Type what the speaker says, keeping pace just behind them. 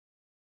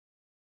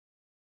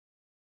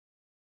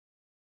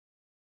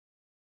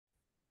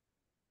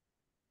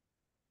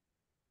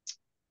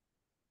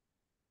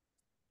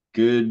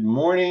Good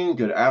morning,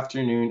 good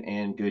afternoon,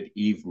 and good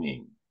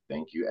evening.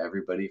 Thank you,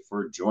 everybody,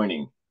 for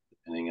joining.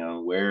 Depending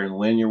on where and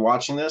when you're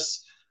watching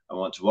this, I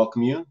want to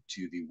welcome you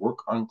to the Work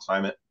on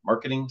Climate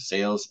Marketing,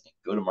 Sales, and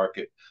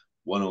Go-to-Market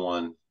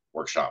 101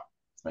 workshop.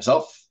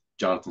 Myself,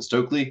 Jonathan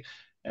Stokely,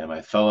 and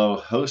my fellow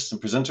host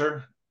and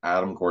presenter,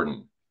 Adam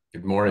Gordon.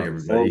 Good morning,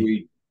 Before everybody.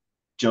 we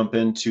jump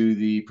into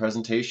the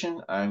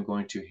presentation, I'm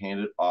going to hand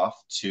it off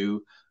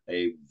to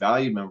a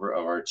valued member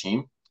of our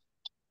team,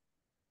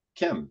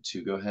 Kim,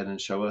 to go ahead and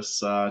show us,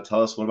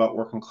 tell us what about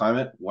Work on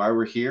Climate, why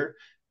we're here,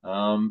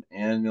 and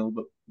a little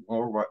bit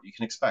more what you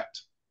can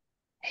expect.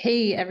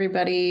 Hey,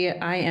 everybody.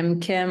 I am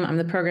Kim. I'm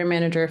the program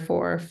manager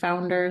for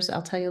Founders.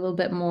 I'll tell you a little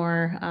bit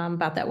more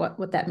about that,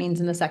 what that means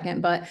in a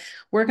second. But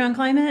Work on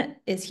Climate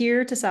is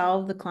here to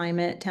solve the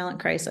climate talent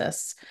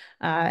crisis.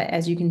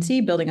 As you can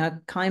see, building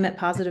a climate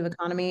positive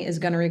economy is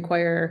going to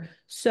require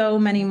so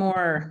many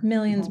more,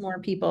 millions more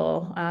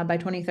people by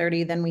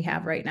 2030 than we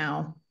have right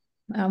now.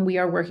 We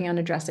are working on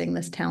addressing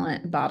this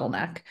talent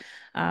bottleneck.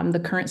 The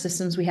current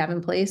systems we have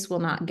in place will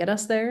not get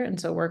us there. And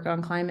so Work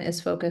on Climate is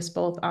focused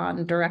both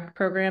on direct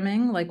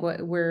programming, like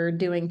what we're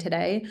doing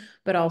today,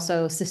 but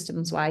also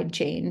systems-wide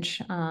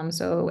change.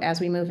 So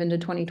as we move into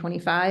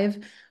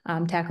 2025,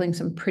 tackling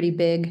some pretty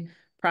big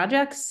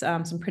projects,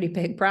 some pretty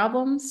big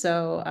problems.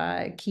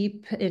 So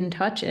keep in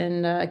touch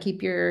and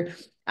keep your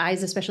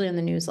eyes, especially in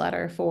the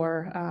newsletter,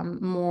 for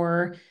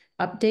more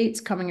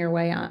updates coming your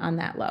way on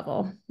that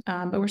level.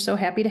 But we're so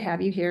happy to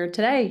have you here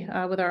today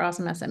with our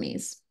awesome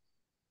SMEs.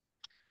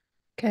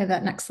 Okay,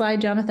 that next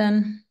slide,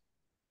 Jonathan.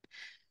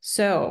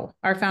 So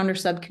our founder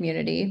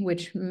sub-community,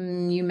 which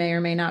you may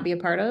or may not be a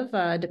part of,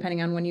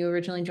 depending on when you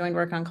originally joined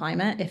Work on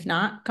Climate. If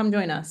not, come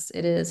join us.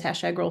 It is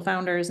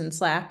 #RollFounders in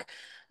Slack.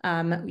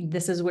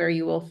 This is where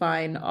you will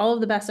find all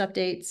of the best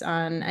updates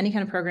on any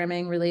kind of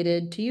programming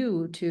related to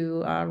you,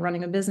 to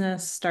running a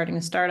business, starting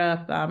a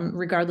startup,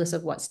 regardless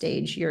of what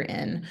stage you're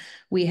in.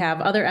 We have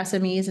other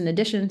SMEs in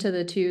addition to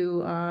the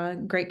two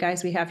great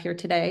guys we have here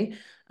today.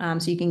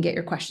 So you can get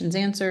your questions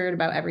answered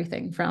about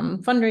everything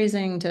from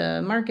fundraising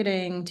to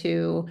marketing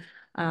to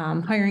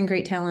hiring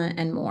great talent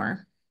and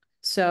more.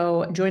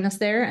 So join us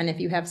there. And if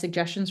you have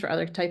suggestions for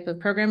other type of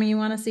programming you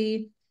want to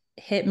see,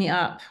 hit me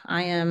up.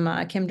 I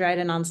am Kim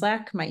Dryden on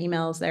Slack. My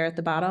email is there at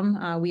the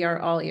bottom. We are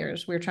all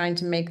ears. We're trying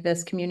to make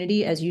this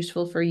community as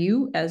useful for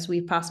you as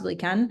we possibly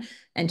can.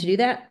 And to do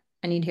that,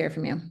 I need to hear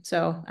from you.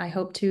 So I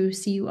hope to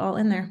see you all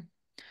in there.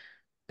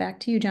 Back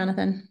to you,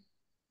 Jonathan.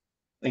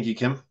 Thank you,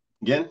 Kim.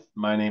 Again,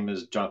 my name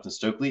is Jonathan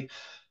Stokely,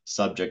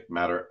 subject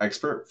matter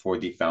expert for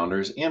the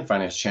Founders and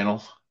Finance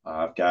channel.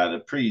 I've got a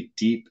pretty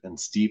deep and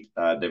steep,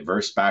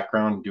 diverse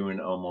background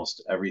doing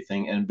almost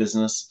everything in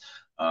business,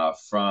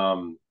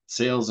 from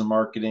sales and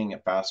marketing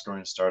at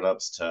fast-growing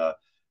startups to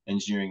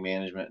engineering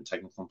management and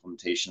technical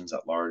implementations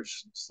at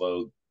large,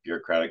 slow,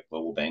 bureaucratic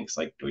global banks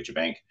like Deutsche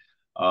Bank.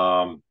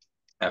 I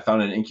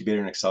founded an incubator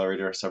and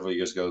accelerator several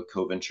years ago,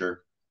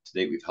 Co-Venture. To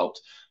date, we've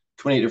helped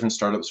 28 different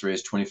startups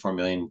raise 24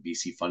 million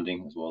VC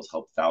funding, as well as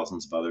help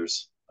thousands of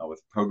others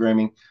with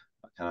programming,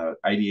 kind of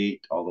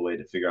ideate all the way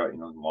to figure out,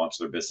 launch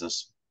their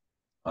business.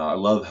 I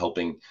love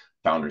helping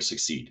founders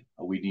succeed.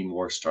 We need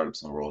more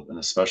startups in the world. And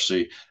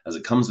especially as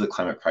it comes to the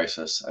climate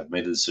crisis, I've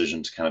made the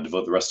decision to kind of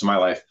devote the rest of my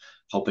life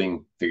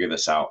helping figure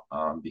this out,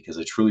 because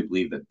I truly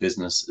believe that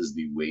business is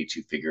the way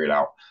to figure it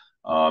out.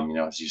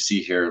 As you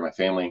see here, my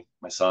family,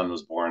 my son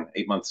was born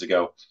 8 months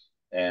ago,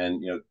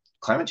 and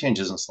climate change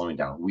isn't slowing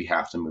down. We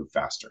have to move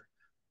faster.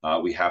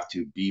 We have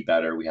to be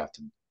better. We have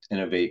to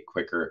innovate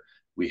quicker.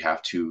 We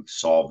have to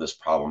solve this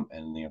problem.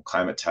 And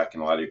climate tech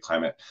and a lot of your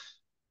climate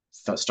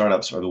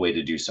startups are the way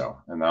to do so.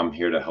 And I'm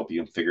here to help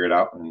you figure it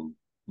out and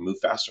move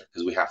faster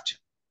because we have to.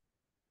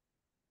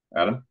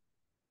 Adam?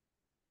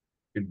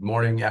 Good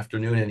morning,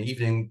 afternoon, and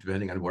evening,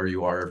 depending on where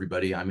you are,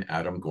 everybody. I'm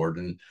Adam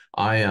Gordon.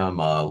 I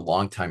am a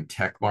longtime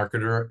tech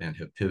marketer and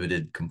have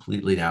pivoted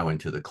completely now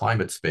into the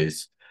climate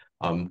space.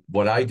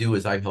 What I do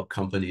is I help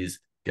companies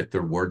get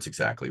their words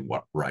exactly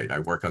right. I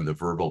work on the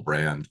verbal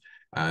brand,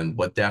 and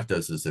what that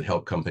does is it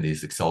helps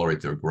companies accelerate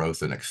their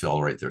growth and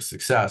accelerate their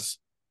success.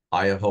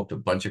 I have helped a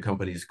bunch of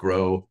companies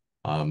grow.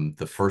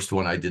 The first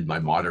one I did my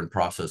modern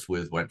process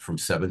with went from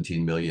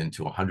 17 million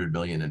to 100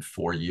 million in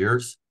 4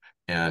 years.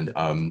 And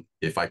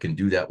if I can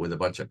do that with a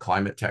bunch of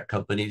climate tech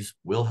companies,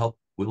 we'll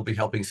be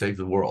helping save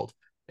the world.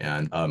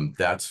 And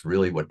that's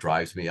really what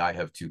drives me. I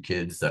have 2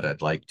 kids that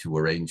I'd like to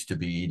arrange to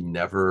be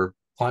never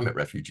climate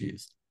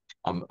refugees.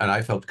 And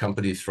I've helped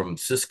companies from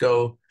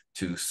Cisco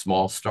to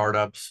small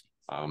startups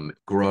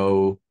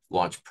grow,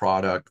 launch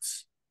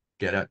products,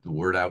 get the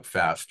word out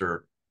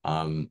faster.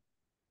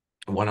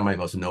 One of my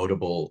most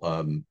notable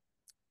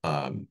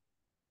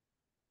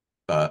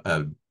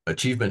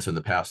achievements in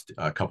the past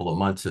couple of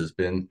months has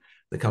been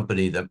the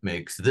company that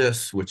makes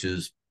this, which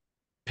is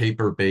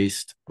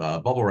paper-based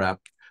bubble wrap.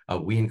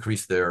 We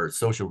increased their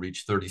social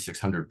reach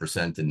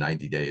 3,600% in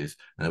 90 days,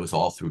 and it was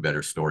all through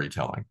better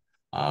storytelling.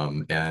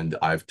 And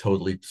I've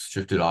totally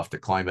shifted off to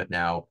climate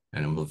now,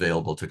 and I'm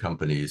available to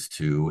companies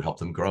to help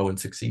them grow and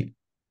succeed.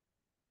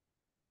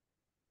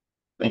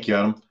 Thank you,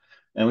 Adam.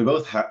 And we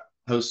both have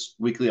post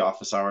weekly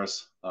office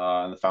hours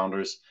on the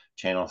founders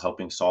channel,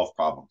 helping solve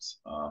problems.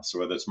 So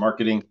whether it's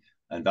marketing,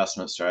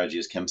 investment strategy,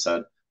 as Kim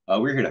said,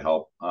 we're here to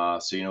help.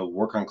 So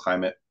work on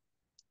climate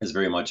is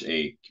very much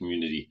a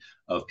community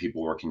of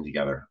people working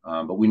together.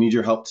 But we need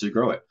your help to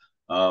grow it.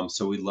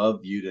 So we'd love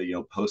you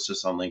to post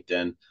us on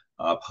LinkedIn,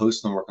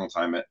 post on Work on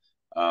Climate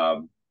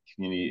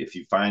community. If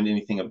you find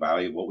anything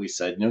about it, what we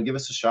said, give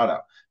us a shout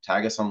out,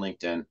 tag us on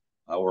LinkedIn.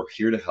 We're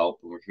here to help,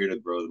 and we're here to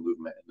grow the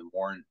movement. And the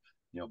more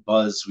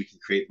buzz we can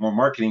create, the more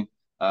marketing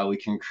we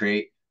can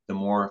create, the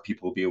more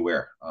people will be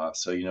aware.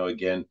 So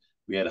again,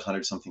 we had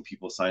 100 something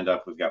people signed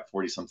up. We've got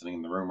 40 something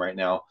in the room right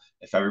now.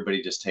 If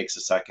everybody just takes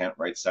a second,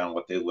 writes down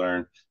what they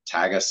learned,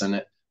 tag us in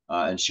it,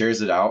 and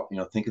shares it out,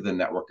 think of the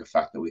network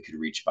effect that we could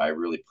reach by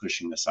really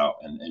pushing this out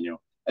and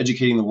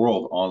educating the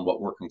world on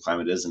what work and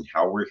climate is and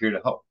how we're here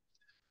to help.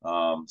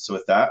 So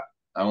with that,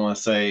 I want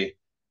to say,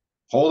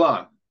 hold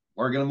on,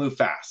 we're going to move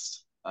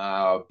fast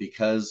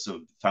because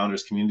of the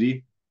founders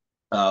community.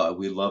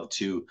 We'd love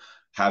to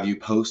have you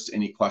post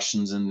any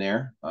questions in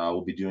there.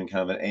 We'll be doing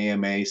kind of an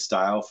AMA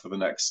style for the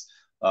next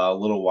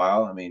little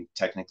while. I mean,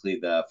 technically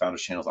the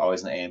founders channel is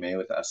always an AMA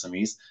with the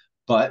SMEs,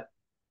 but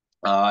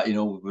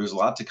there's a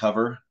lot to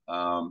cover.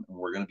 And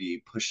we're going to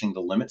be pushing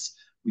the limits.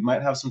 We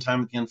might have some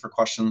time at the end for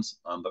questions,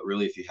 but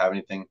really, if you have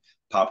anything,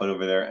 pop it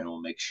over there, and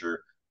we'll make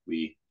sure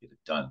we get it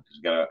done.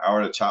 We've got an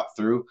hour to chop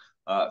through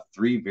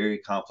 3 very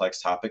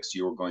complex topics.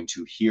 You are going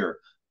to hear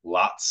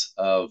lots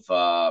of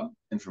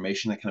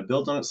information that kind of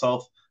builds on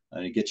itself.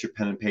 And you get your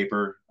pen and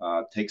paper,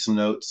 take some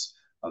notes.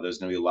 There's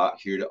going to be a lot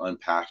here to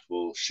unpack.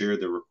 We'll share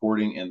the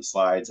recording and the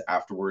slides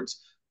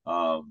afterwards.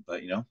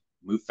 But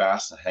move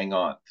fast and hang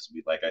on, because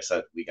like I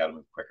said, we got to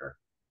move quicker.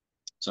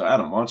 So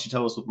Adam, why don't you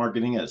tell us what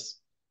marketing is?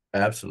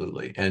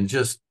 Absolutely. And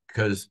just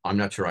because I'm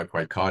not sure I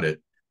quite caught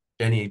it,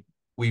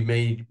 we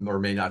may or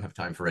may not have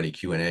time for any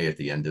Q&A at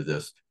the end of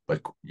this,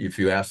 but if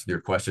you ask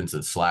your questions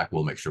in Slack,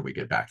 we'll make sure we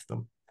get back to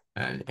them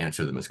and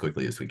answer them as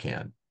quickly as we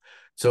can.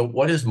 So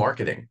what is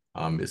marketing?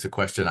 It's a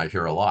question I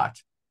hear a lot.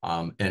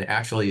 And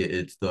actually,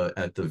 it's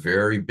at the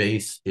very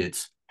base,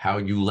 it's how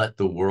you let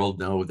the world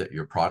know that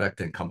your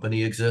product and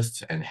company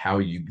exists, and how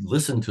you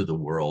listen to the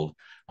world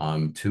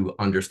to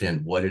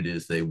understand what it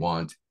is they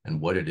want and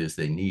what it is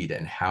they need,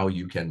 and how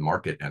you can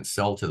market and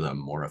sell to them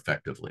more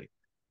effectively.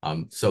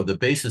 So the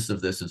basis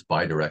of this is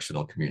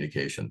bidirectional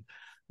communication.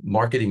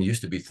 Marketing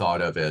used to be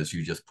thought of as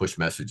you just push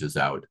messages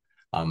out.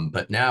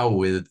 But now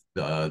with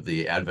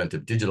the advent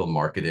of digital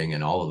marketing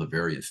and all of the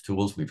various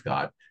tools we've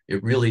got,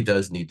 it really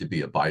does need to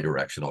be a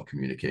bidirectional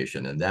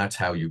communication. And that's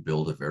how you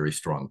build a very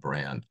strong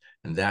brand.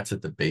 And that's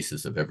at the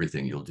basis of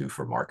everything you'll do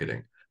for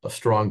marketing. A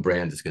strong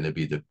brand is going to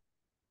be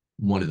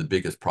one of the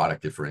biggest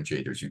product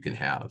differentiators you can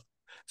have.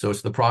 So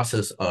it's the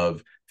process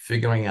of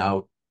figuring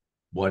out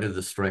what are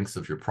the strengths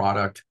of your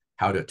product,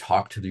 how to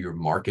talk to your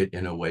market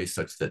in a way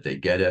such that they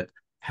get it,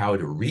 how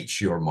to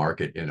reach your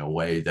market in a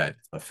way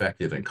that's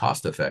effective and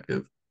cost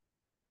effective,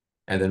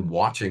 and then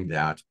watching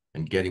that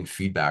and getting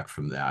feedback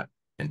from that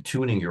and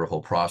tuning your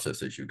whole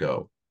process as you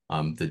go.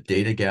 The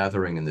data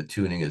gathering and the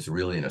tuning is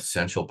really an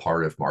essential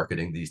part of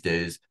marketing these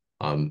days.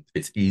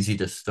 It's easy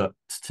to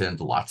send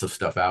lots of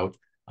stuff out.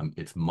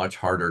 It's much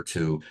harder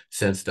to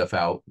send stuff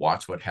out,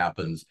 watch what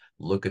happens,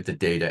 look at the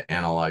data,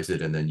 analyze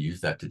it, and then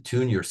use that to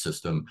tune your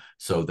system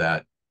so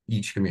that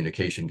each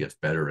communication gets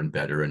better and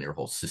better and your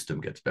whole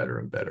system gets better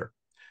and better.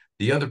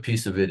 The other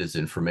piece of it is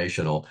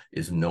informational,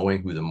 is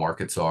knowing who the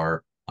markets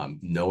are,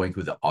 knowing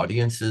who the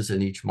audiences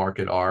in each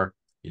market are.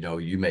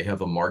 You may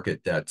have a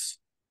market that's,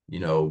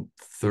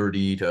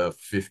 30 to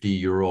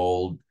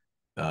 50-year-old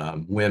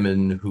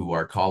women who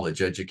are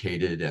college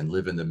educated and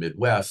live in the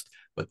Midwest,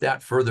 but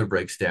that further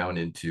breaks down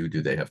into,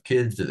 do they have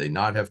kids? Do they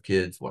not have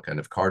kids? What kind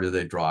of car do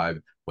they drive?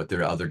 What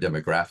their other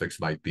demographics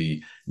might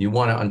be. You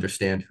want to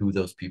understand who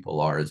those people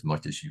are as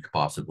much as you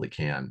possibly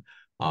can.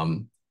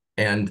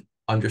 And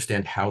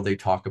understand how they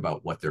talk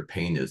about what their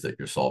pain is that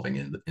you're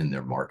solving in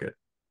their market.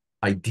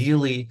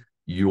 Ideally,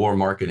 your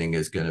marketing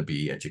is going to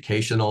be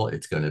educational,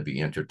 it's going to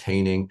be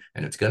entertaining,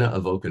 and it's going to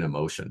evoke an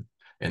emotion.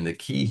 And the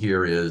key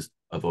here is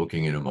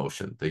evoking an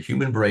emotion. The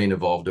human brain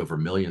evolved over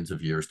millions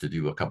of years to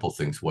do a couple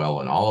things well,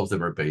 and all of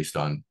them are based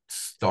on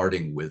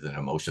starting with an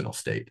emotional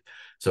state.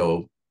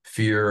 So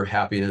fear,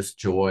 happiness,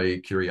 joy,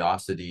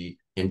 curiosity,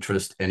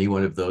 interest, any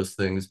one of those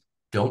things.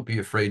 Don't be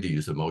afraid to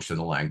use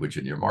emotional language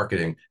in your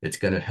marketing. It's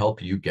going to help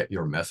you get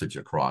your message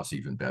across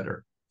even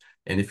better.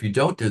 And if you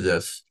don't do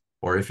this,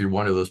 or if you're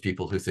one of those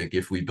people who think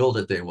if we build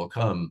it, they will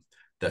come,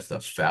 that's the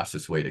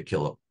fastest way to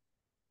kill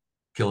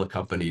a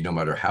company, no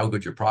matter how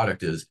good your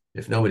product is.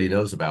 If nobody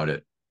knows about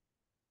it,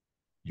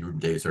 your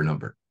days are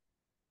numbered.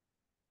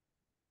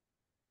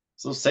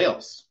 So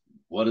sales,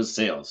 what is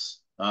sales?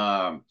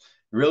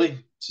 Really,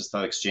 it's just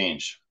that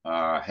exchange.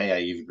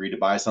 Hey, you've agreed to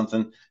buy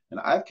something, and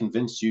I've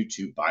convinced you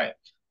to buy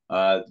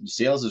it.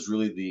 Sales is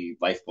really the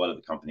lifeblood of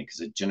the company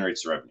because it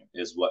generates revenue.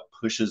 It is what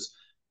pushes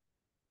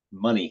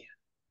money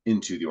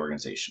into the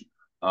organization.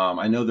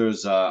 I know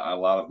there's a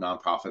lot of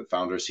nonprofit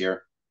founders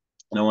here,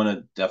 and I want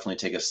to definitely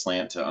take a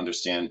slant to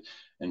understand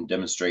and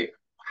demonstrate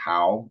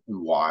how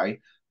and why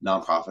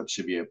nonprofits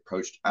should be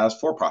approached as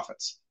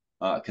for-profits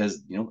because,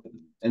 at the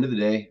end of the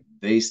day,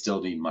 they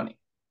still need money.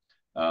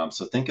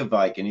 So think of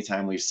like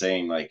anytime we're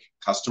saying like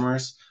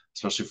customers,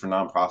 especially for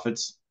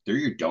nonprofits, they're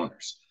your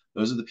donors.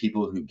 Those are the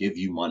people who give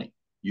you money.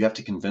 You have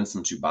to convince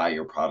them to buy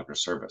your product or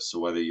service. So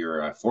whether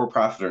you're a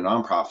for-profit or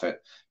nonprofit,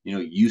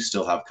 you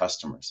still have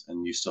customers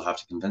and you still have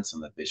to convince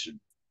them that they should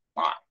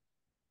buy.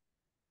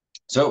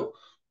 So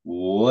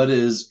what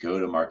is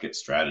go-to-market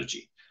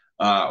strategy?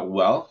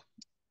 Well,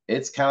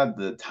 it's kind of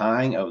the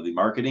tying of the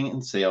marketing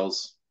and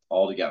sales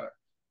all together.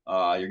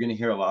 You're going to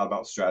hear a lot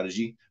about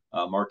strategy.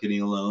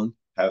 Marketing alone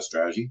has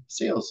strategy.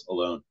 Sales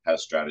alone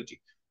has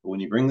strategy. But when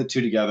you bring the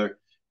two together,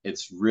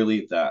 it's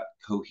really that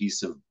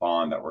cohesive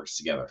bond that works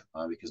together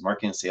because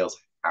marketing and sales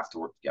have to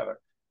work together.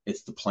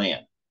 It's the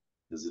plan.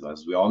 Because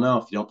as we all know,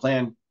 if you don't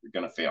plan, you're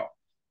going to fail.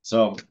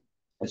 So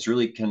it's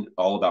really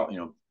all about,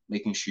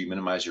 making sure you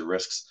minimize your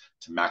risks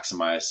to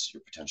maximize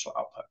your potential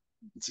output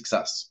and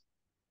success.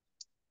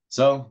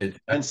 So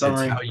in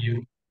summary,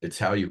 it's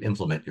how you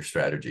implement your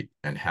strategy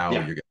and how yeah.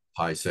 you're going to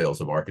tie sales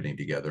and marketing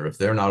together. If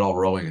they're not all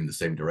rowing in the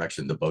same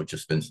direction, the boat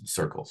just spins in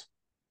circles.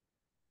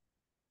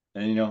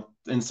 And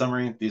in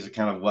summary, these are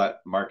kind of what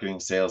marketing,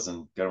 sales,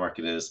 and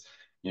go-to-market is.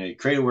 You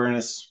create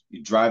awareness,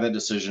 you drive that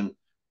decision,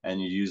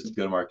 and you use the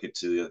go-to-market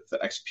to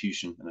the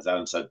execution, and as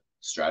Adam said,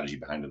 strategy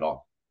behind it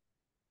all.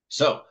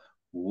 So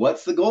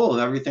what's the goal of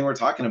everything we're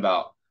talking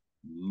about?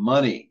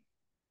 Money.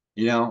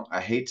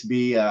 I hate to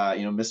be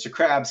Mr.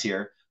 Krabs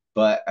here,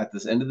 but at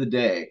this end of the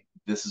day,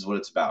 this is what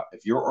it's about.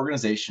 If your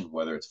organization,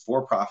 whether it's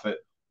for profit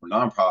or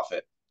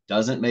nonprofit,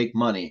 doesn't make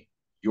money,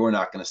 you're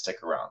not going to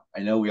stick around. I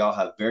know we all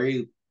have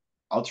very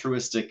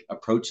altruistic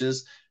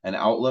approaches and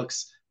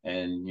outlooks,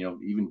 and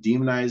even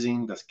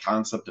demonizing the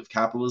concept of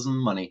capitalism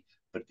and money.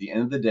 But at the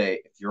end of the day,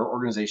 if your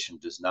organization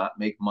does not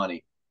make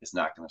money, it's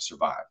not going to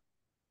survive.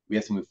 We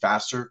have to move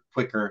faster,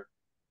 quicker,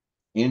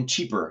 and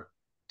cheaper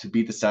to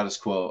beat the status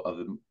quo of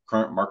the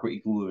current market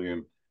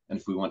equilibrium. And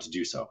if we want to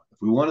do so, if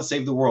we want to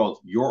save the world,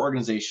 your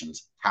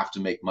organizations have to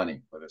make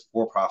money, whether it's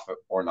for profit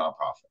or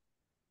nonprofit.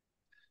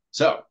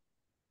 So,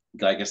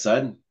 like I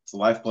said, it's the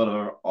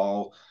lifeblood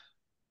of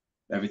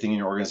everything in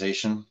your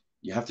organization.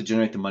 You have to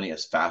generate the money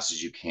as fast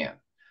as you can.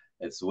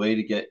 It's the way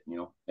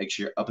to make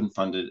sure you're up and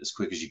funded as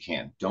quick as you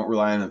can. Don't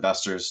rely on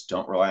investors.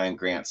 Don't rely on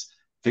grants.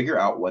 Figure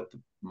out what the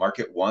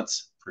market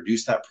wants,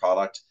 produce that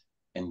product,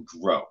 and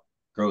grow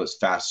as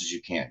fast as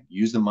you can.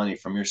 Use the money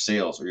from your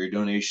sales or your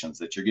donations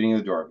that you're getting in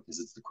the door because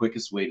it's the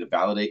quickest way to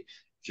validate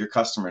if your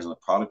customers and the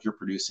product you're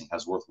producing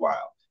has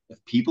worthwhile.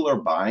 If people are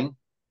buying,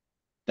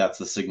 that's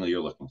the signal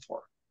you're looking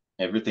for.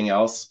 Everything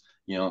else,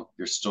 you're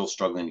still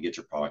struggling to get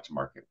your product to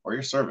market or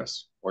your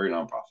service or your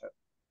nonprofit.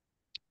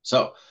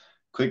 So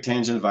quick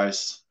tangent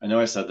advice. I know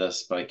I said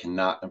this, but I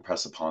cannot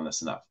impress upon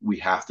this enough. We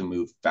have to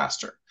move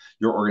faster.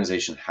 Your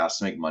organization has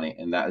to make money,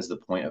 and that is the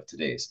point of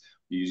today's.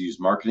 You use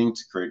marketing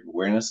to create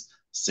awareness,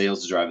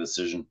 sales to drive the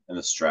decision, and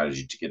the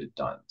strategy to get it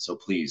done. So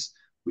please,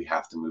 we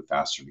have to move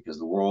faster because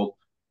the world,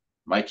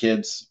 my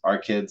kids, our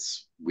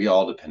kids, we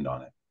all depend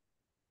on it.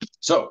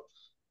 So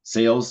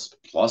sales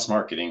plus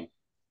marketing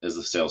is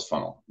the sales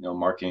funnel.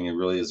 Marketing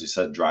really, as we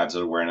said, drives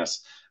that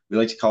awareness. We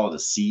like to call it a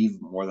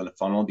sieve more than a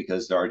funnel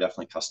because there are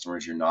definitely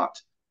customers you're not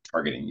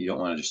targeting. You don't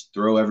want to just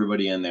throw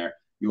everybody in there.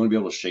 You want to be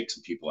able to shake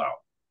some people out.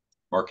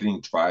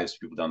 Marketing drives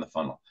people down the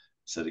funnel.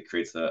 So it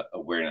creates the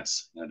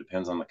awareness. It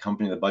depends on the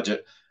company, the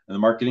budget, and the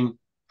marketing,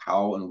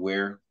 how and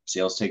where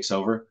sales takes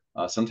over.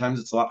 Sometimes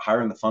it's a lot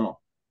higher in the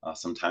funnel.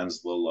 Sometimes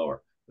it's a little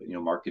lower. But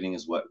marketing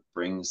is what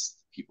brings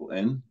people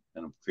in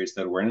and creates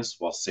that awareness,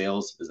 while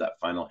sales is that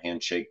final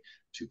handshake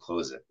to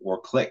close it, or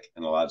click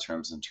in a lot of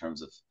terms, in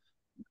terms of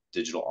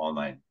digital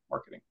online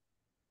marketing.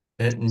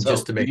 And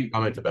just to make a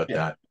comment about yeah.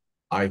 that,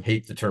 I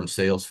hate the term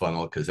sales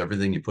funnel because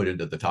everything you put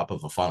into the top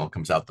of a funnel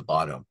comes out the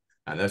bottom.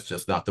 And that's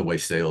just not the way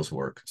sales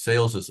work.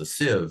 Sales is a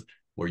sieve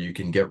where you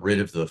can get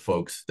rid of the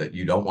folks that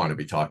you don't want to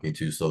be talking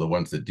to. So the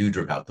ones that do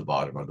drip out the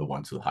bottom are the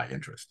ones with high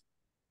interest.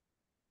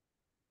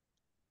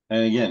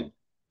 And again,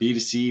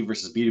 B2C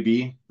versus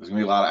B2B, there's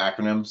going to be a lot of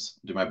acronyms.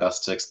 I'll do my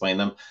best to explain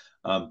them.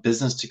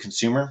 Business to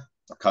consumer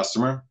or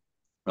customer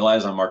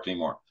relies on marketing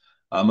more.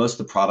 Most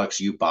of the products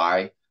you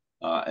buy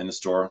in the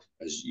store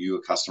as you,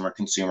 a customer,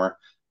 consumer,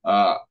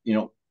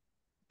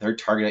 they're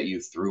targeted at you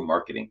through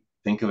marketing.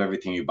 Think of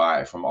everything you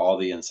buy, from all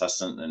the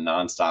incessant and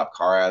nonstop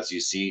car ads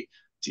you see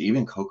to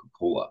even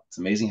Coca-Cola. It's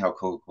amazing how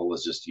Coca-Cola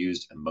has just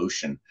used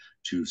emotion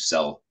to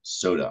sell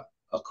soda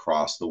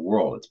across the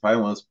world. It's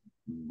probably one of those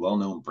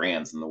well-known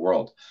brands in the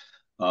world.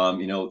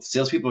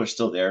 Salespeople are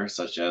still there,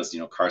 such as,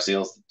 car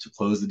sales to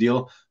close the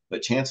deal,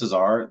 but chances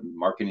are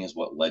marketing is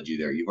what led you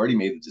there. You've already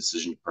made the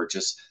decision to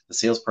purchase. The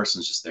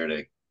salesperson's just there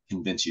to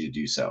convince you to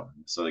do so.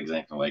 So,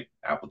 example like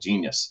Apple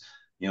Genius,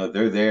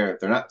 they're there.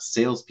 They're not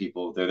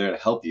salespeople. They're there to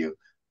help you,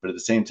 but at the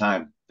same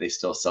time, they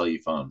still sell you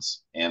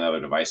phones and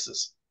other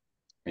devices.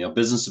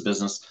 Business to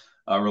business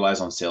relies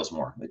on sales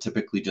more. They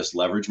typically just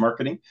leverage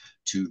marketing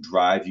to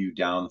drive you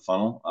down the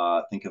funnel.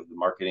 Think of the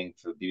marketing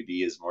for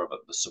B2B as more of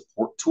the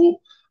support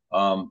tool.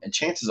 And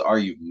chances are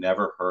you've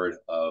never heard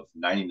of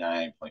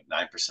 99.9%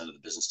 of the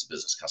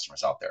business-to-business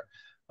customers out there.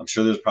 I'm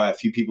sure there's probably a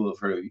few people who've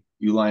heard of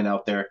Uline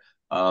out there.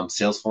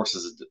 Salesforce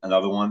is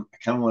another one. I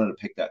kind of wanted to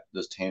pick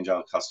those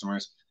tangential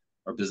customers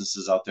or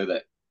businesses out there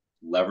that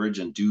leverage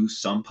and do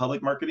some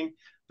public marketing,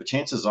 but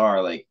chances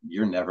are like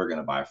you're never going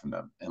to buy from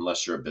them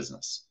unless you're a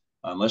business.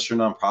 Unless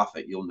you're a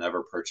nonprofit, you'll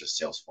never purchase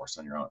Salesforce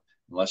on your own.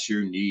 Unless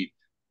you need,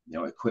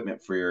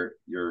 equipment for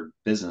your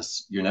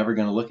business, you're never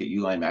going to look at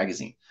Uline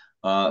magazine.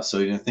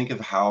 So think of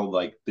how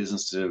like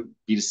business to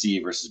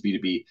B2C versus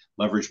B2B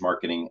leverage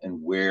marketing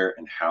and where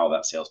and how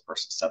that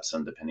salesperson steps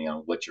in depending on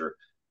what you're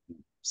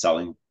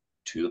selling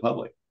to the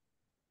public.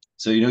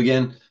 So,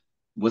 again,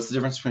 what's the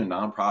difference between a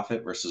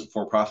nonprofit versus a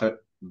for-profit?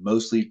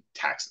 Mostly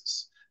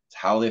taxes. It's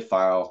how they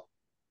file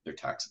their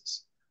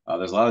taxes.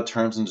 There's a lot of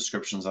terms and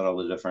descriptions that are a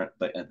little different,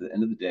 but at the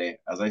end of the day,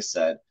 as I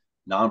said,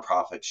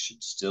 nonprofits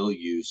should still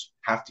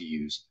have to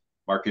use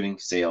marketing,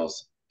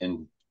 sales,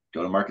 and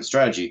go-to-market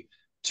strategy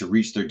to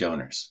reach their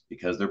donors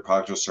because their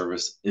product or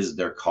service is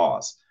their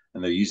cause,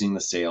 and they're using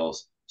the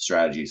sales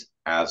strategies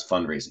as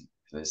fundraising.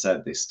 As I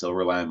said, they still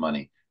rely on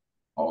money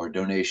or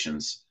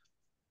donations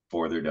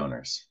for their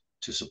donors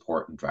to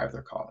support and drive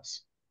their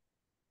cause.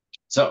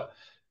 So,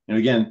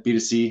 again,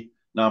 B2C,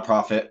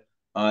 nonprofit,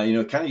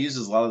 it kind of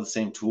uses a lot of the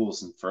same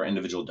tools for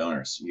individual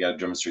donors. You got to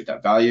demonstrate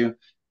that value. You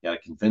got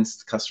to convince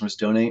the customers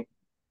to donate.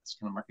 That's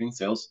kind of marketing,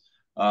 sales.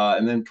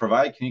 And then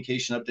provide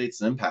communication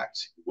updates and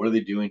impact. What are they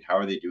doing? How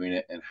are they doing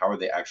it? And how are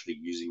they actually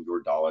using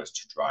your dollars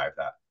to drive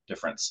that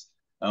difference?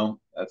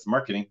 That's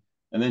marketing.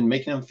 And then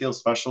making them feel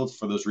special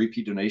for those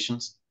repeat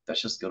donations.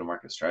 That's just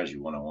go-to-market strategy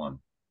 101.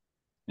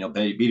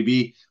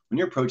 B2B, when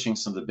you're approaching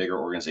some of the bigger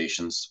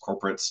organizations,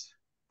 corporates,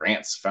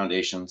 grants,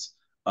 foundations,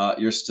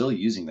 you're still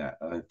using that.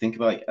 Think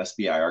about like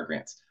SBIR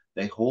grants.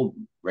 They hold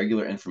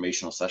regular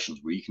informational sessions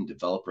where you can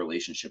develop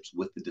relationships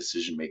with the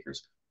decision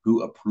makers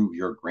who approve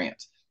your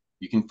grant.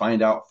 You can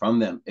find out from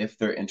them if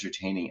they're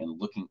entertaining and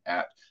looking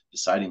at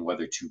deciding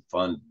whether to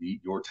fund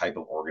your type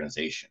of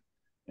organization.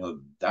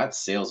 That's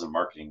sales and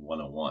marketing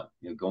 101.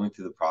 Going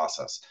through the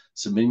process,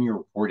 submitting your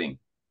reporting,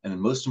 and then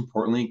most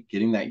importantly,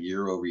 getting that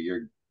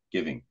year-over-year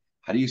giving.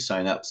 How do you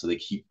sign up so they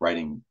keep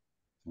writing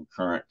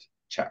concurrent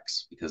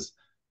checks? Because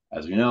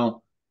as we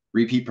know,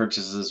 repeat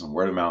purchases and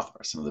word of mouth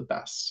are some of the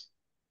best.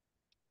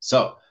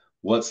 So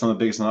what's some of the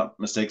biggest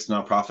mistakes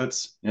of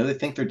nonprofits? They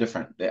think they're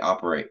different. They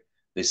operate.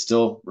 They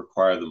still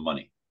require the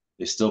money.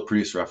 They still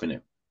produce revenue.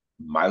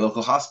 My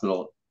local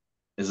hospital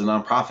is a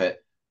nonprofit,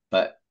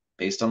 but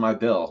based on my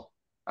bill,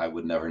 I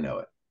would never know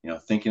it.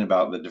 Thinking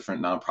about the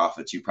different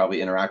nonprofits you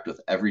probably interact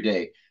with every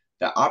day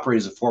that operate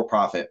as a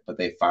for-profit, but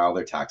they file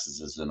their taxes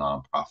as a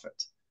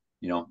nonprofit.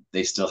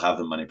 They still have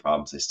the money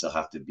problems. They still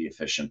have to be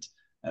efficient,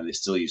 and they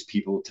still use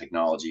people,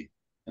 technology,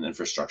 and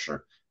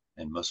infrastructure,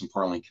 and most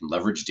importantly, can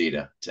leverage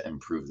data to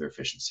improve their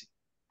efficiency.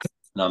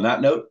 And on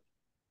that note,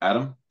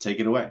 Adam, take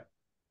it away.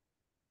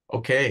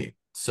 Okay,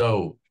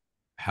 so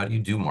how do you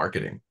do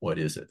marketing? What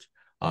is it?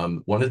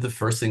 One of the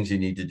first things you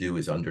need to do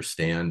is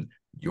understand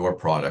your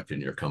product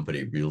and your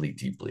company really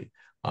deeply,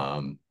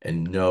 and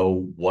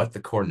know what the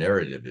core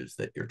narrative is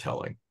that you're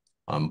telling.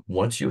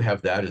 Once you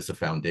have that as a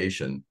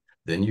foundation,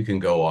 then you can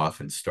go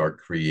off and start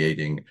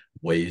creating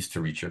ways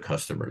to reach your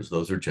customers.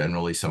 Those are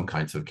generally some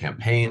kinds of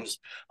campaigns.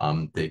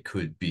 They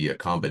could be a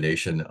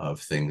combination of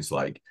things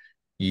like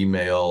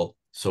email,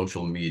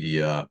 social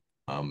media,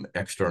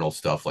 external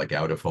stuff like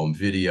out-of-home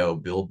video,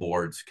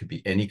 billboards, could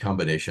be any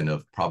combination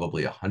of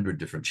probably 100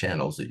 different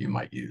channels that you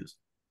might use.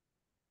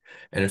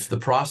 And it's the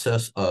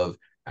process of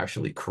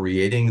actually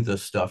creating the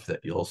stuff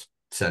that you'll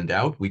send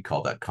out. We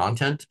call that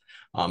content,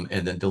 and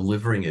then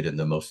delivering it in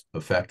the most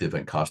effective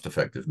and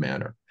cost-effective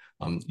manner.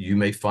 You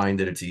may find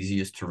that it's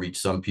easiest to reach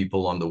some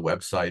people on the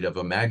website of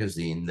a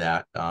magazine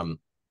that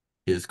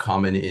is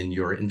common in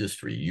your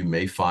industry. You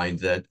may find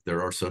that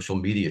there are social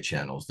media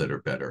channels that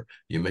are better.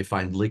 You may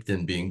find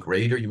LinkedIn being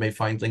great, or you may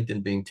find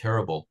LinkedIn being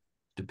terrible,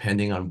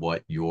 depending on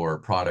what your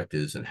product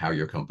is and how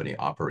your company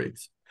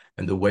operates.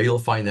 And the way you'll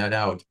find that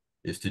out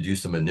is to do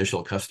some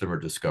initial customer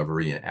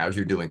discovery. And as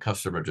you're doing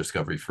customer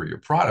discovery for your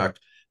product,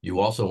 you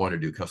also want to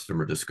do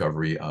customer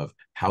discovery of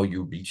how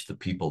you reach the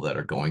people that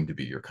are going to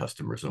be your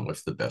customers and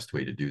what's the best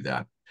way to do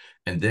that.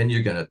 And then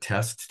you're going to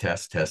test.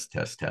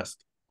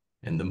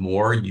 And the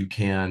more you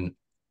can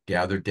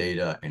gather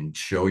data and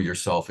show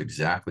yourself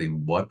exactly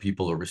what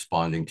people are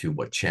responding to,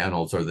 what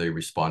channels are they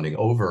responding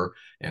over,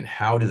 and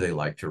how do they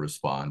like to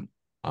respond,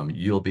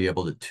 you'll be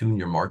able to tune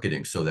your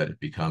marketing so that it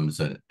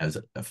becomes as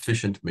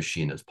efficient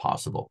machine as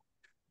possible.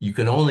 You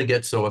can only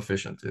get so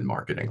efficient in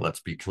marketing, let's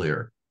be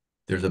clear.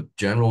 There's a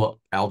general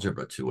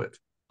algebra to it,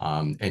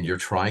 and you're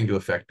trying to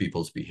affect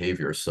people's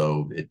behavior,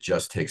 so it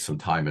just takes some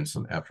time and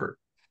some effort.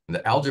 And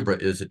the algebra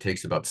is it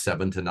takes about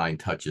 7 to 9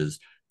 touches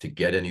to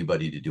get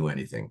anybody to do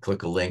anything.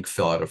 Click a link,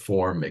 fill out a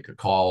form, make a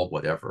call,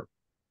 whatever.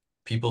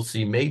 People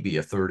see maybe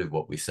a third of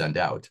what we send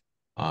out.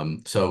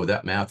 So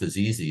that math is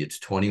easy. It's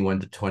 21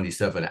 to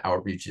 27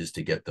 outreaches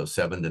to get those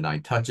 7 to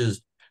 9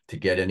 touches, to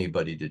get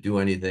anybody to do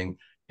anything.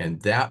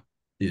 And that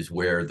is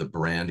where the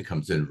brand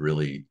comes in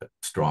really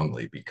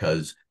strongly,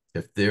 because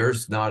if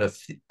there's not a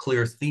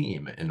clear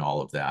theme in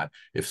all of that,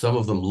 if some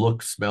of them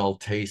look, smell,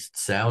 taste,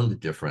 sound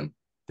different,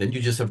 then you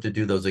just have to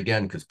do those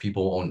again because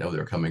people won't know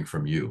they're coming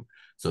from you.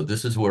 So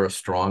this is where a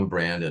strong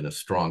brand and a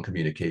strong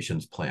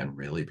communications plan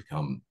really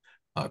become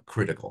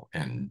critical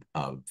and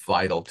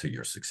vital to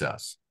your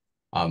success.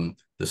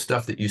 The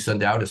stuff that you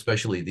send out,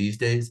 especially these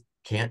days,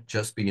 can't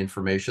just be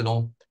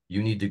informational.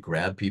 You need to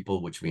grab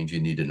people, which means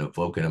you need to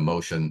evoke an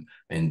emotion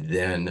and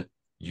then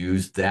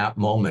use that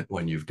moment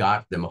when you've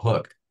got them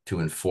hooked to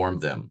inform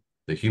them.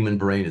 The human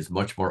brain is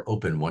much more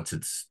open once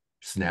it's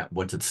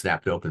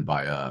snapped open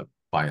by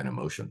an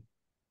emotion.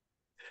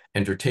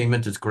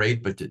 Entertainment is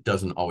great, but it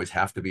doesn't always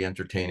have to be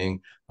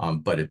entertaining,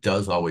 but it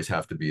does always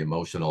have to be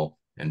emotional.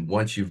 And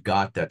once you've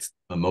got that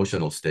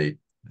emotional state,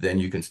 then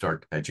you can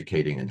start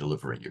educating and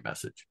delivering your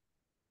message.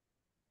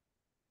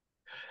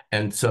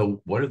 And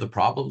so what are the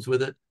problems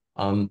with it?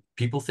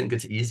 People think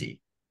it's easy.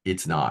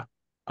 It's not.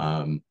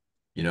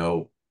 You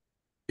know,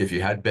 if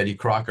you had Betty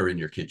Crocker in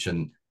your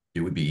kitchen, it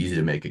would be easy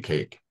to make a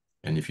cake.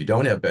 And if you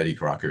don't have Betty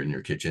Crocker in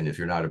your kitchen, if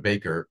you're not a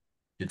baker,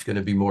 it's going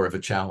to be more of a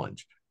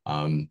challenge.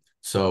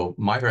 So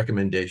my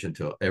recommendation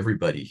to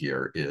everybody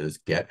here is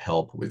get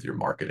help with your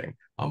marketing.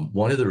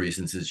 One of the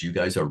reasons is you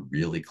guys are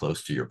really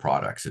close to your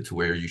products. It's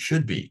where you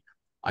should be.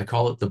 I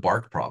call it the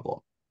bark problem.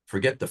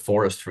 Forget the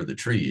forest for the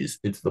trees.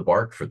 It's the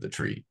bark for the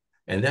tree.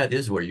 And that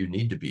is where you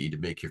need to be to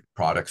make your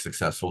product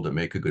successful, to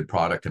make a good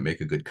product, to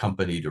make a good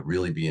company, to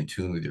really be in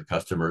tune with your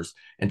customers.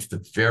 And it's a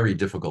very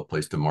difficult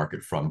place to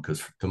market from,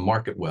 because to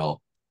market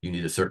well, you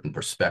need a certain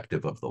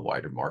perspective of the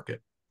wider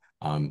market.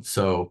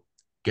 So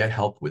get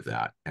help with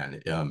that,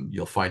 and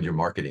you'll find your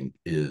marketing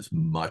is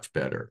much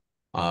better.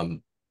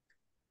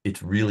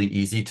 It's really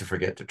easy to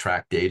forget to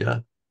track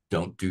data.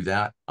 Don't do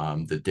that.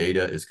 The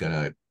data is going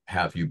to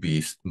have you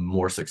be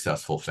more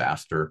successful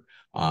faster.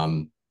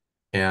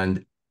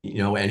 And you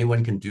know,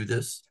 anyone can do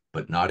this,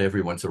 but not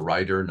everyone's a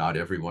writer. Not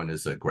everyone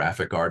is a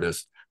graphic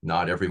artist.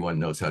 Not everyone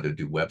knows how to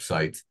do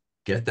websites.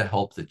 Get the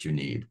help that you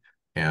need,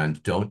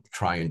 and don't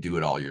try and do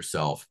it all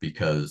yourself,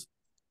 because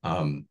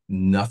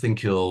nothing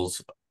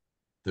kills.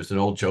 There's an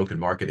old joke in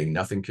marketing: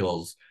 nothing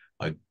kills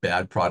a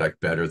bad product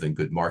better than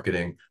good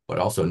marketing, but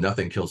also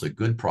nothing kills a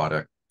good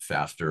product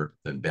faster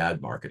than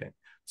bad marketing.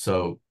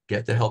 So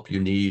get the help you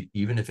need,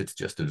 even if it's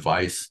just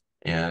advice.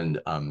 And,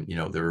 you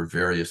know, there are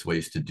various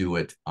ways to do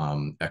it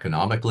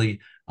economically,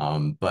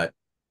 but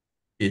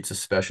it's a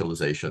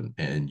specialization,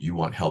 and you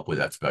want help with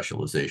that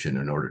specialization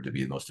in order to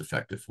be the most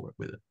effective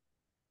with it.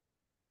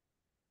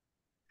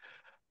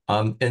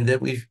 And then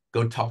we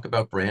go talk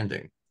about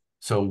branding.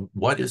 So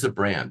what is a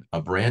brand?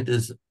 A brand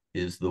is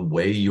the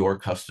way your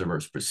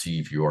customers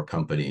perceive your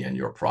company and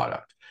your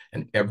product.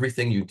 And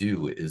everything you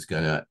do is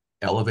going to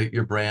elevate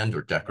your brand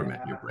or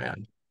decrement your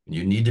brand. And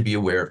you need to be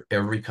aware of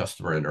every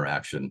customer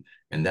interaction.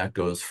 And that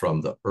goes from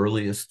the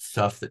earliest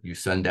stuff that you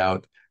send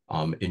out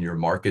in your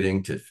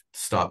marketing to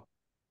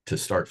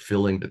start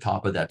filling the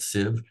top of that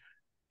sieve,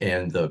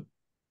 and the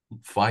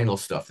final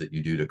stuff that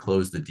you do to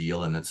close the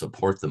deal and then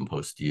support them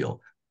post-deal.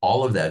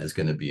 All of that is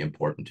going to be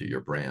important to your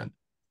brand.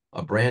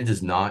 A brand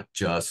is not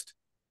just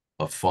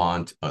a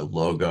font, a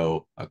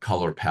logo, a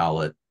color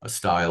palette, a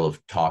style of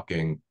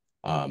talking,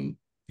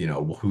 you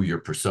know, who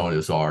your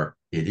personas are.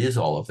 It is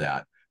all of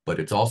that, but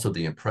it's also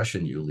the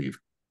impression you leave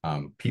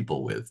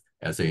people with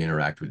as they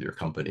interact with your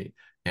company.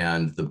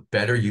 And the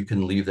better you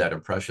can leave that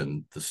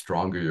impression, the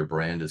stronger your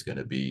brand is going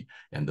to be,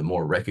 and the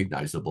more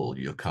recognizable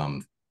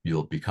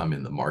you'll become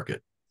in the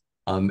market.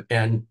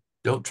 And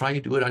don't try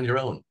and do it on your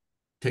own.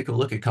 Take a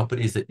look at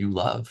companies that you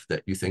love,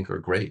 that you think are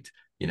great.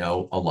 You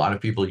know, a lot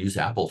of people use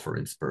Apple for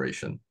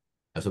inspiration.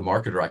 As a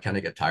marketer, I kind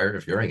of get tired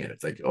of hearing it.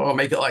 It's like, oh,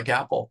 make it like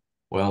Apple.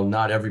 Well,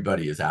 not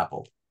everybody is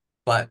Apple,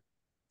 but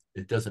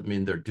it doesn't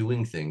mean they're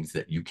doing things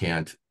that you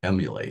can't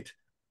emulate.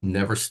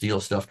 Never steal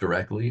stuff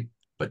directly,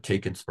 but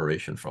take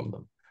inspiration from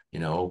them. You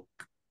know,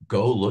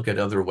 go look at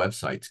other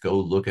websites. Go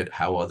look at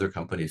how other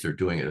companies are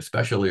doing it,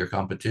 especially your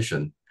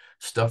competition.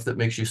 Stuff that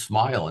makes you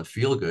smile and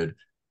feel good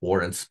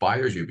or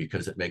inspires you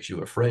because it makes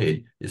you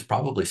afraid is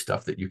probably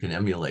stuff that you can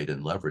emulate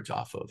and leverage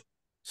off of.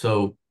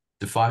 So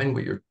decide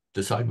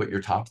what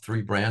your top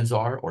 3 brands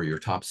are, or your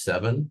top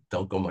 7.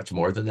 Don't go much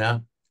more than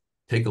that.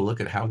 Take a look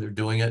at how they're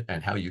doing it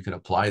and how you can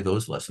apply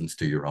those lessons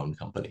to your own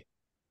company.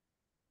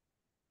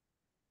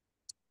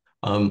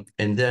 And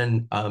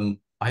then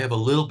I have a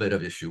little bit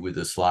of issue with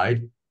this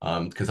slide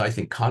because I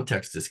think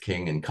context is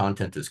king and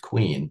content is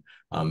queen,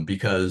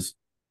 because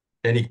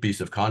any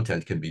piece of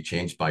content can be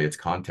changed by its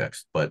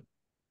context, but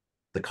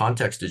the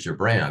context is your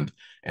brand,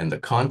 and the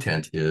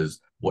content is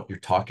what you're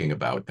talking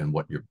about and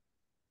what you're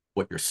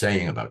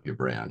saying about your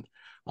brand.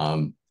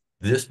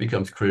 This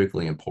becomes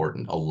critically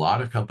important. A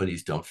lot of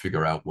companies don't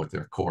figure out what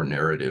their core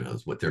narrative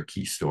is, what their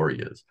key story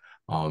is.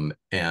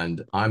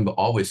 And I'm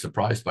always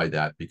surprised by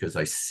that, because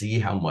I see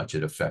how much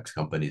it affects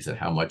companies and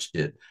how much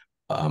it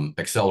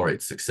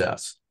accelerates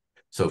success.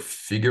 So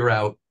figure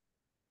out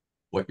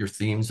what your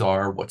themes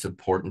are, what's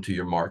important to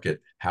your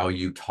market, how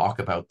you talk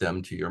about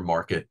them to your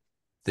market.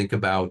 Think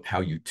about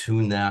how you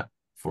tune that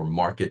for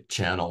market,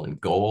 channel, and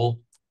goal,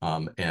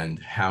 and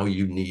how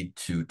you need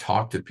to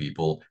talk to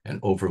people and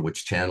over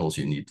which channels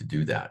you need to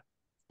do that.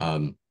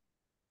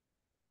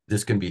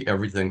 This can be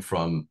everything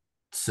from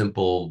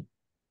simple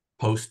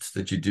posts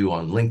that you do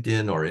on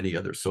LinkedIn or any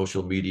other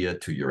social media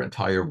to your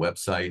entire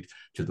website,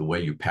 to the way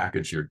you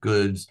package your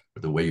goods,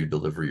 or the way you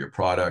deliver your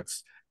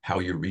products, how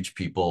you reach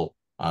people.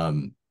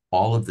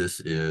 All of this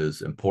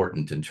is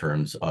important in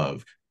terms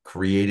of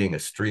creating a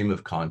stream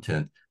of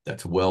content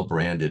that's well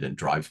branded and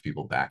drives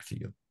people back to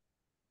you.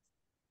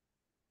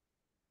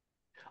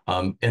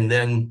 And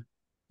then,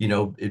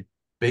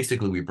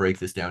 basically we break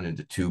this down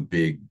into two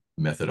big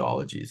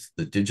methodologies.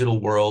 The digital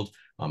world,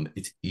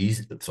 it's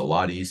easy, it's a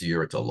lot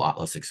easier, it's a lot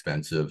less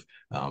expensive.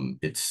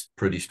 It's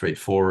pretty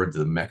straightforward.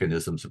 The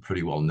mechanisms are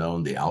pretty well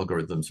known. The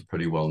algorithms are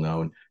pretty well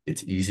known.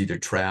 It's easy to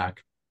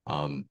track.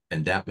 And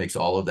that makes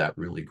all of that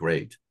really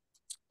great.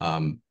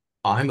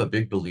 I'm a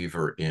big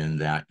believer in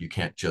that you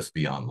can't just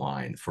be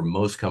online. For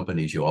most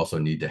companies, you also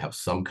need to have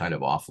some kind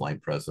of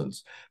offline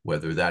presence,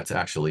 whether that's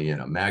actually in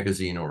a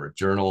magazine or a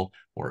journal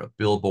or a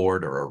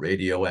billboard or a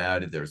radio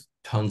ad. There's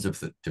tons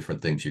of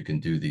different things you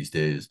can do these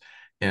days.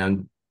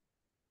 And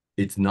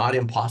it's not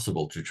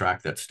impossible to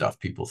track that stuff.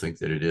 People think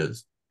that it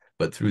is.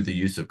 But through the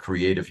use of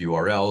creative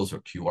URLs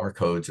or QR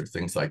codes or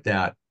things like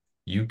that,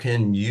 you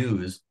can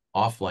use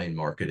offline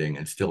marketing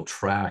and still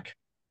track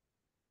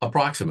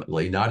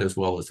approximately, not as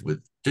well as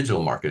with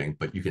digital marketing,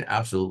 but you can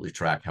absolutely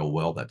track how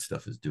well that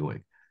stuff is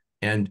doing.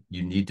 And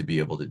you need to be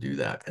able to do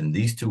that. And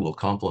these two will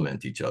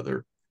complement each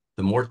other.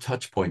 The more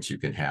touch points you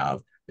can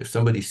have, if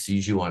somebody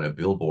sees you on a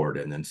billboard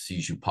and then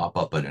sees you pop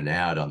up in an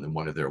ad on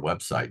one of their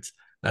websites,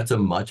 that's a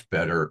much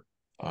better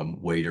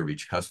way to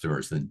reach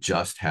customers than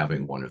just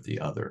having one or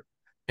the other.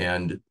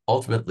 And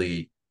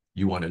ultimately,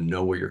 you want to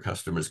know where your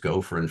customers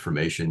go for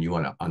information. You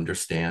want to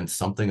understand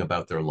something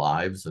about their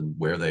lives and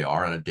where they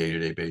are on a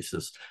day-to-day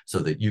basis so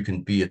that you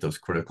can be at those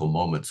critical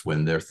moments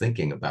when they're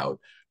thinking about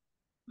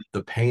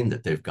the pain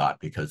that they've got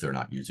because they're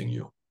not using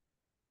you.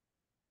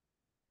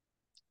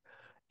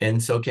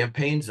 And so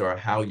campaigns are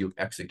how you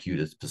execute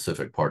a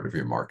specific part of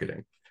your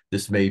marketing.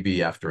 This may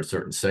be after a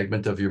certain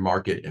segment of your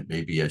market. It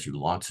may be as you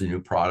launch a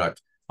new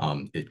product.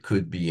 It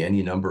could be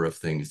any number of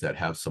things that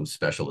have some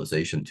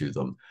specialization to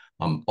them.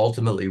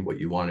 Ultimately, what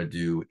you want to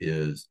do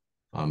is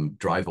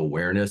drive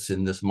awareness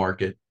in this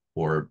market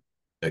or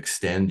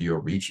extend your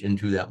reach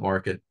into that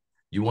market.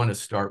 You want to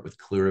start with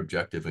clear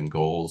objective and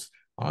goals.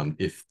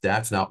 If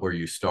that's not where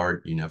you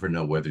start, you never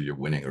know whether you're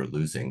winning or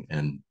losing.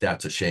 And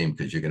that's a shame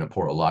because you're going to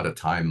pour a lot of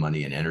time,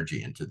 money, and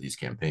energy into these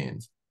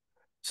campaigns.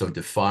 So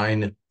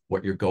define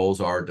what your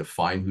goals are,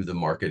 define who the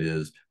market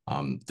is,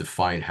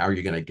 define how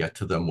you're going to get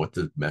to them, what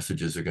the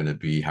messages are going to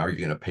be, how are you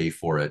going to pay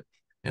for it,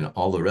 and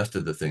all the rest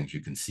of the things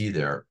you can see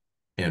there.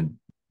 And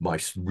my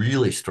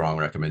really strong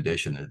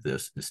recommendation of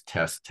this is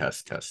test,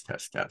 test, test,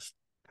 test, test.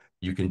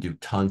 You can do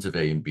tons of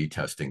A and B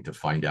testing to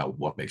find out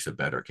what makes a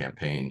better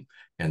campaign.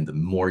 And the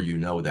more you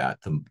know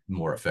that, the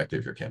more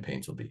effective your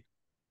campaigns will be.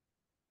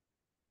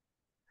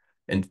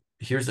 And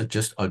here's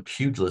just a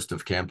huge list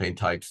of campaign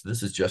types.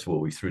 This is just what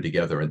we threw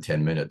together in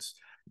 10 minutes.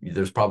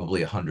 There's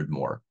probably 100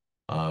 more.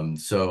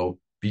 So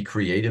be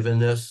creative in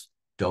this.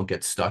 Don't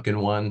get stuck in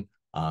one.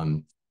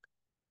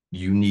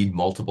 You need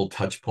multiple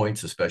touch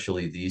points,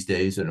 especially these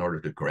days, in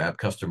order to grab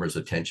customers'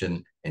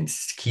 attention and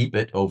keep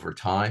it over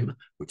time,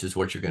 which is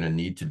what you're going to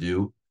need to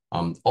do.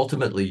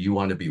 Ultimately, you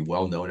want to be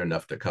well known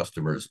enough to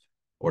customers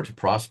or to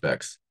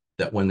prospects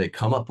that when they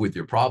come up with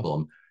your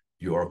problem,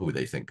 you're who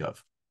they think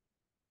of.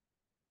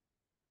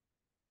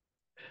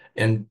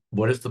 And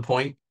what is the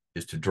point?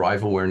 Is to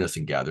drive awareness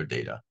and gather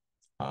data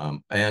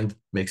and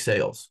make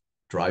sales,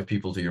 drive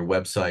people to your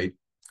website.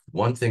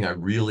 One thing I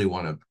really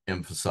want to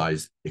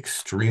emphasize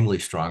extremely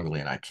strongly,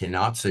 and I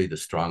cannot say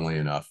this strongly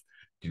enough,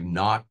 do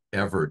not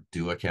ever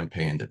do a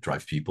campaign that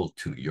drives people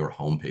to your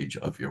homepage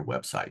of your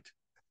website.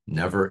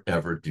 Never,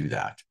 ever do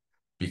that,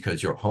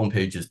 because your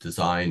homepage is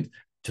designed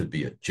to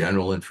be a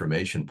general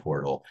information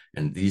portal.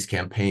 And these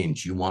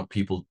campaigns, you want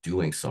people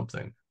doing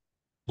something.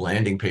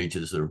 Landing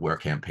pages are where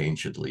campaigns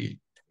should lead.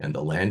 And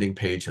the landing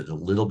page has a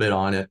little bit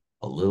on it,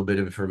 a little bit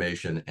of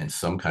information, and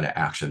some kind of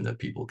action that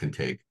people can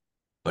take.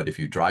 But if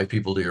you drive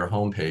people to your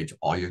homepage,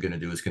 all you're going to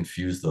do is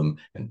confuse them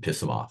and piss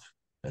them off.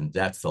 And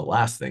that's the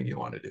last thing you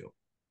want to do.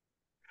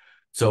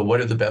 So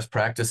what are the best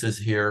practices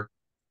here?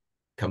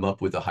 Come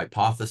up with a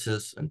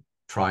hypothesis and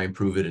try and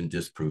prove it and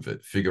disprove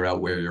it. Figure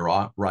out where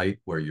you're right,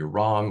 where you're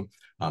wrong.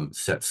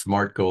 Set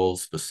SMART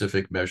goals,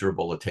 specific,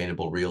 measurable,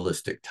 attainable,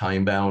 realistic,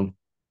 time-bound.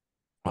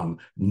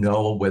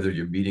 Know whether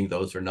you're meeting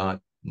those or not.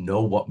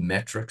 Know what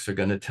metrics are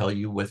going to tell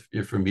you if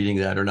you're meeting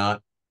that or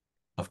not.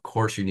 Of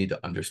course, you need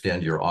to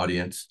understand your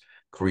audience,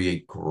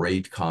 create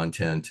great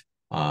content,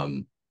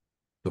 the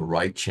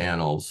right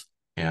channels,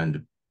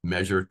 and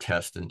measure,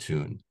 test, and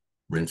tune.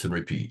 Rinse and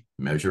repeat.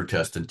 Measure,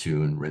 test, and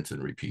tune, rinse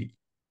and repeat.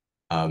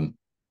 And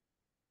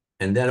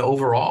then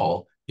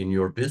overall, in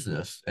your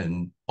business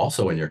and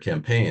also in your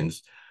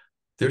campaigns,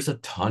 there's a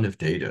ton of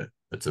data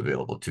that's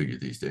available to you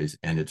these days,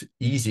 and it's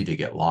easy to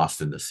get lost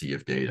in the sea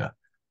of data.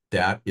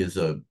 That is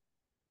a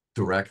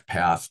direct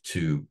path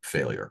to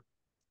failure.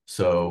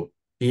 So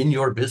in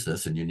your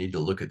business, and you need to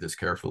look at this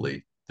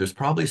carefully, there's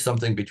probably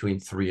something between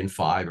 3 and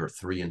 5 or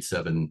 3 and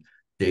 7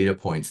 data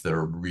points that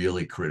are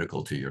really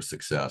critical to your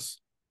success.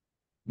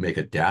 Make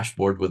a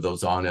dashboard with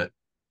those on it.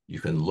 You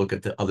can look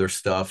at the other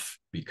stuff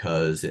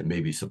because it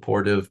may be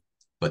supportive,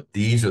 but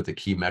these are the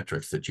key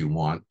metrics that you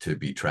want to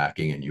be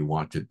tracking, and you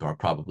want to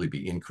probably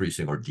be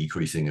increasing or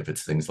decreasing if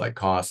it's things like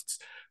costs.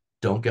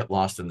 Don't get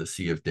lost in the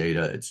sea of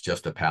data. It's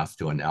just a path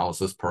to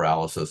analysis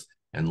paralysis,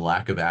 and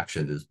lack of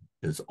action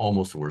is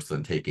almost worse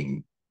than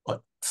taking a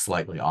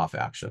slightly off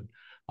action.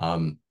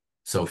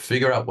 So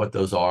figure out what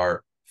those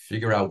are,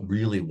 figure out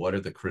really what are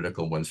the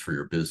critical ones for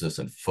your business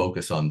and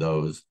focus on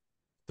those.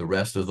 The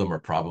rest of them are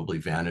probably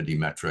vanity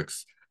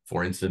metrics.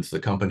 For instance, the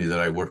company that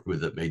I worked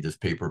with that made this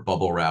paper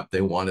bubble wrap,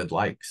 they wanted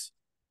likes,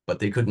 but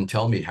they couldn't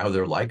tell me how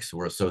their likes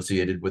were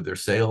associated with their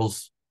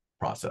sales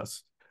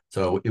process.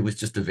 So it was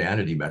just a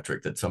vanity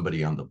metric that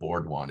somebody on the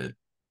board wanted.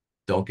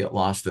 Don't get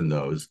lost in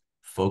those.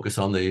 Focus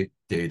on the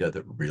data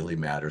that really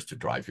matters to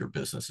drive your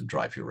business and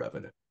drive your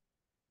revenue.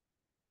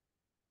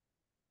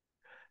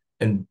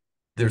 And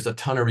there's a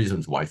ton of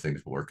reasons why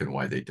things work and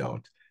why they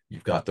don't.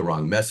 You've got the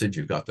wrong message,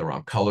 you've got the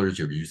wrong colors,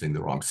 you're using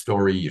the wrong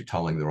story, you're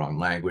telling the wrong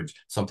language.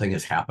 Something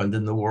has happened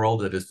in the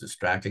world that is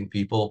distracting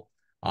people.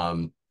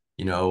 You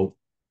know,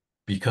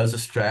 because a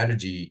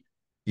strategy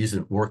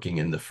isn't working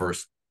in the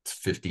first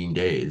 15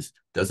 days,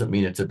 doesn't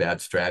mean it's a bad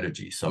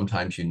strategy.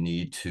 Sometimes you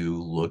need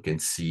to look and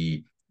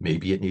see,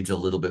 maybe it needs a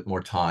little bit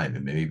more time,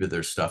 and maybe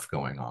there's stuff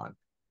going on.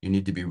 You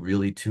need to be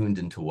really tuned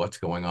into what's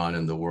going on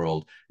in the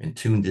world and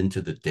tuned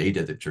into the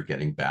data that you're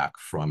getting back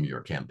from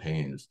your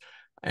campaigns.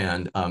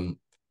 And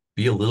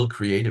be a little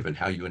creative in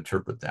how you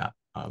interpret that.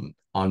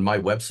 On my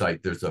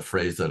website, there's a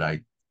phrase that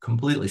I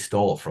completely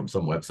stole from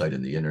some website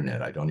in the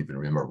internet. I don't even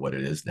remember what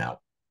it is now,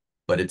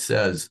 but it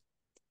says,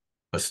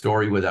 a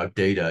story without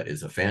data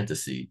is a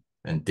fantasy,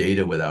 and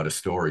data without a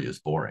story is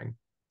boring.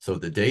 So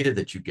the data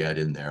that you get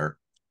in there,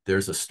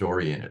 there's a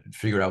story in it, and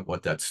figure out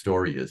what that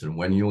story is. And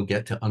when you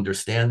get to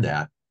understand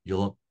that,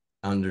 you'll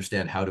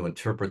understand how to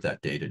interpret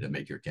that data to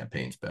make your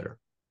campaigns better.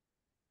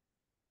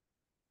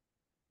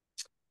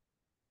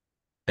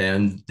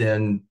 And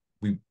then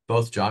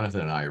both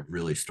Jonathan and I are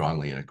really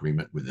strongly in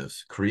agreement with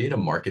this. Create a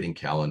marketing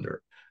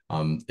calendar,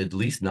 at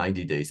least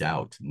 90 days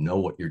out, know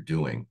what you're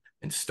doing,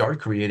 and start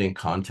creating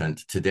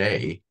content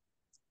today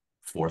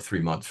for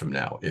 3 months from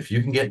now. If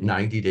you can get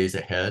 90 days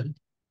ahead,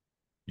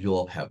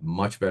 you'll have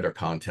much better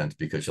content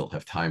because you'll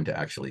have time to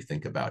actually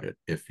think about it.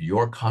 If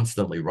you're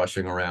constantly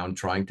rushing around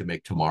trying to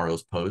make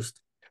tomorrow's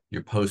post,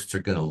 your posts are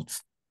going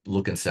to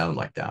look and sound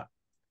like that.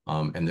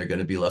 And they're going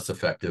to be less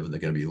effective, and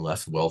they're going to be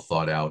less well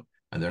thought out,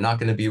 and they're not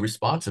going to be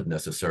responsive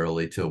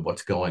necessarily to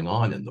what's going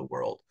on in the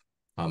world.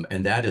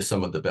 And that is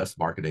some of the best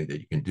marketing that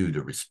you can do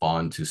to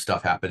respond to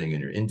stuff happening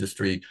in your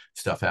industry,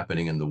 stuff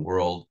happening in the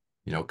world.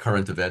 You know,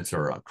 current events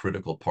are a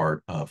critical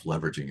part of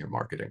leveraging your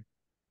marketing.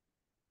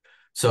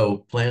 So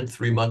plan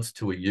 3 months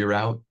to a year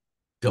out.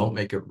 Don't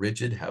make it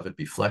rigid. Have it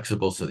be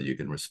flexible so that you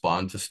can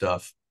respond to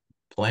stuff.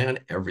 Plan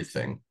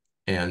everything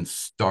and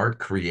start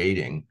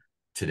creating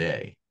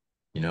today.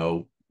 You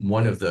know,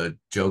 one of the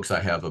jokes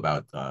I have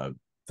about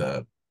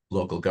the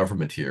local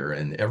government here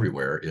and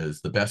everywhere is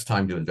the best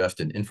time to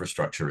invest in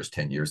infrastructure is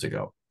 10 years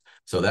ago.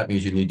 So that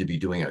means you need to be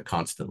doing it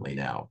constantly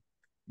now.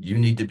 You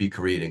need to be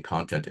creating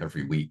content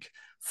every week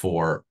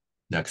for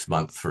next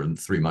month, for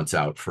 3 months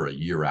out, for a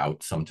year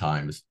out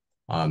sometimes.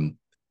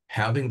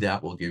 Having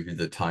that will give you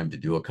the time to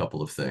do a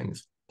couple of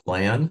things: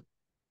 plan,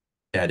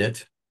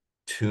 edit,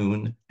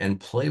 tune, and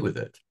play with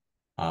it.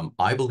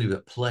 I believe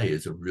that play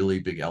is a really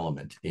big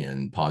element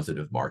in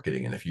positive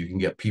marketing. And if you can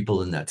get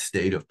people in that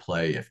state of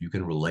play, if you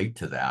can relate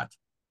to that,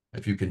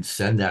 if you can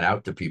send that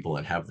out to people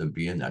and have them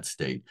be in that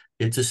state,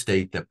 it's a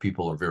state that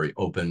people are very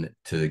open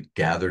to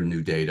gather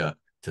new data,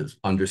 to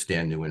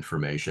understand new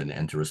information,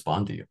 and to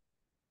respond to you.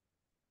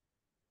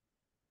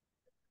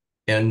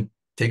 And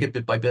take it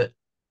bit by bit.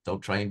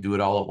 Don't try and do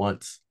it all at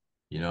once.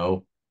 You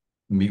know,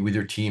 meet with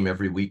your team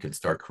every week and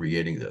start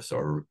creating this,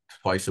 or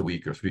twice a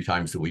week or 3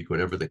 times a week,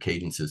 whatever the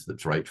cadence is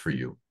that's right for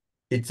you.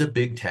 It's a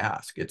big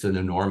task. It's an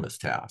enormous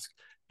task.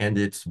 And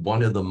it's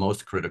one of the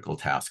most critical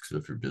tasks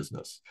of your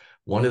business.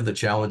 One of the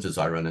challenges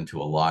I run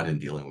into a lot in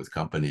dealing with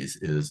companies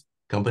is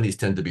companies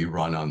tend to be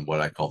run on what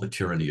I call the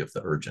tyranny of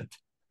the urgent.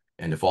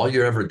 And if all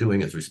you're ever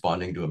doing is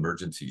responding to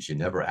emergencies, you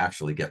never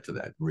actually get to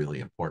that really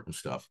important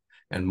stuff.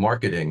 And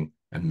marketing,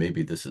 and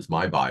maybe this is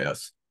my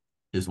bias,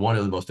 is one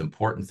of the most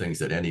important things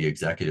that any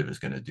executive is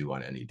going to do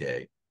on any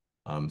day.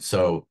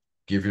 So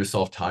give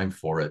yourself time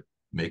for it,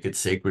 make it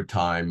sacred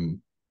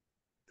time,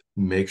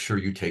 make sure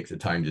you take the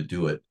time to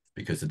do it,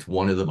 because it's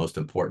one of the most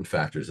important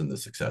factors in the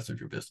success of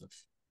your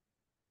business.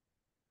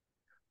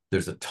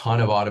 There's a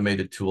ton of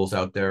automated tools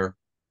out there,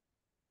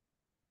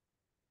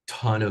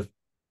 ton of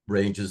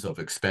ranges of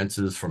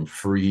expenses from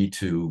free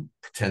to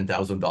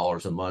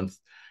 $10,000 a month.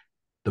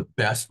 The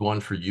best one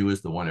for you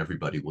is the one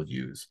everybody will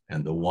use,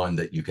 and the one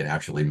that you can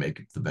actually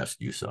make the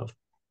best use of.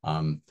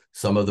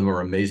 Some of them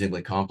are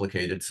amazingly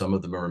complicated. Some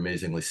of them are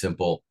amazingly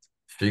simple.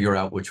 figure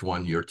out which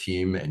one your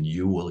team and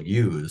you will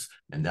use,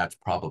 and that's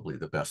probably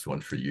the best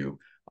one for you.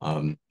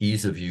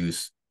 Ease of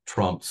use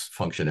trumps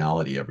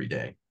functionality every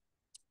day.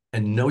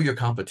 And know your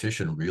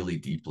competition really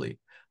deeply.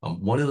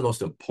 One of the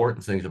most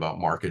important things about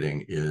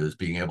marketing is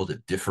being able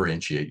to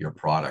differentiate your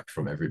product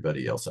from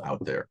everybody else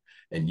out there.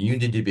 And you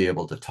need to be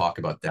able to talk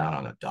about that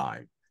on a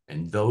dime.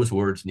 And those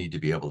words need to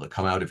be able to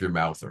come out of your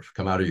mouth or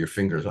come out of your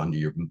fingers onto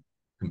your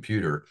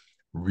computer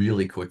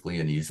really quickly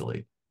and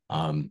easily.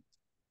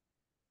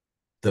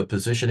 The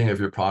positioning of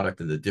your product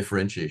and the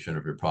differentiation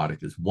of your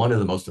product is one of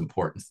the most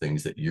important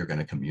things that you're going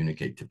to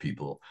communicate to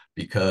people,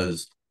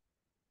 because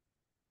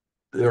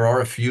there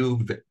are a few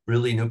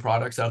really new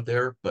products out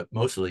there, but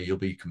mostly you'll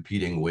be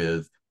competing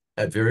with,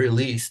 at very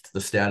least,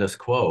 the status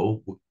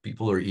quo.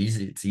 People are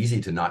easy, it's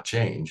easy to not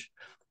change,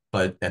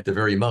 but at the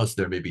very most,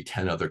 there may be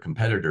 10 other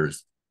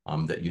competitors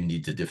that you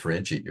need to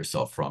differentiate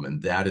yourself from.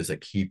 And that is a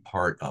key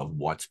part of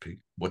what's going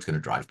to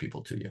drive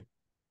people to you.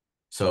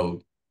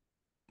 So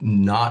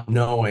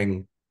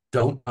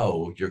don't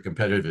know your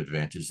competitive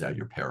advantage at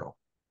your peril.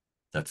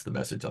 That's the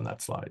message on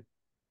that slide.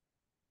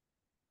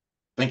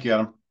 Thank you,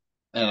 Adam.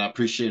 And I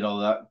appreciate all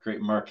that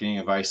great marketing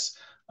advice.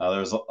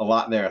 There's a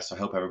lot there, so I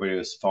hope everybody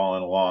was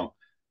following along.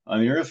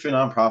 You're for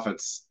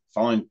nonprofits,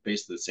 following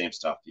basically the same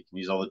stuff. You can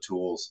use all the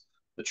tools,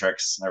 the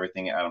tricks, and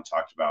everything Adam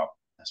talked about.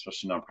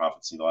 Especially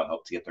nonprofits need a lot of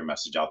help to get their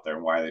message out there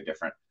and why they're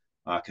different.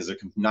 Because they're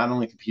not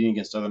only competing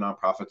against other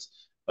nonprofits,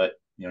 but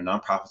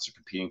nonprofits are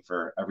competing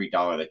for every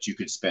dollar that you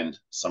could spend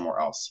somewhere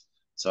else.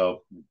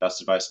 So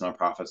best advice to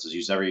nonprofits is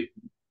use every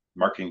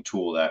marketing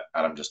tool that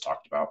Adam just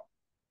talked about.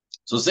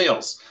 So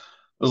sales.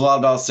 There's a lot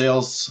about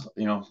sales,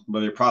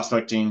 whether you're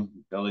prospecting,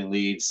 building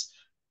leads,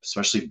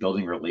 especially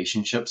building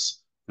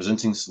relationships,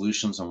 presenting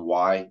solutions on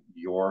why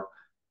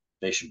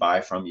they should buy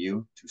from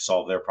you to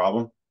solve their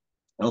problem.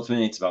 And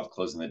ultimately, it's about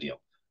closing the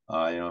deal.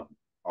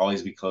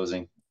 Always be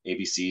closing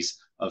ABCs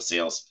of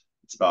sales.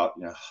 It's about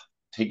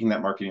taking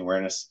that marketing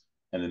awareness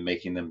and then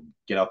making them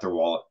get out their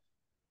wallet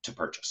to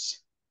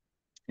purchase.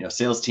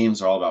 Sales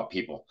teams are all about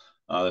people.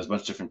 There's a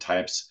bunch of different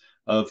types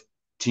of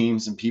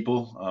teams and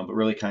people, but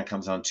really kind of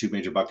comes down to two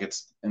major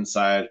buckets,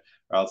 inside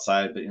or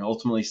outside. But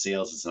ultimately,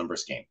 sales is a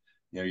numbers game.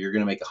 You're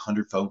going to make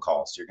 100 phone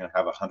calls, you're going to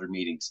have 100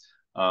 meetings,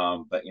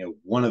 but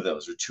one of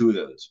those or two of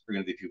those are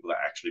going to be people that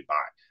actually buy.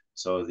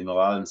 So a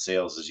lot in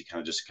sales is you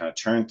kind of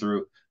turn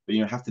through, but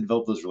have to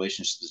develop those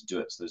relationships to do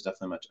it. So there's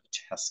definitely much a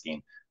chess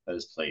game that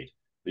is played.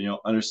 But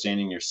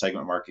understanding your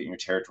segment market and your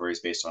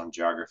territories based on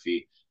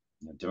geography,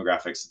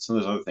 demographics, and some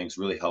of those other things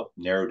really help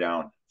narrow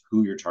down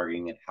who you're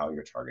targeting and how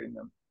you're targeting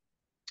them.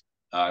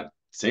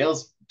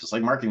 Sales, just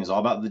like marketing, is all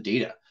about the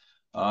data.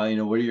 What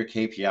are your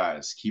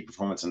KPIs, key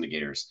performance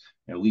indicators?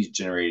 Leads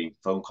generating,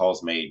 phone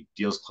calls made,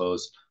 deals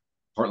closed,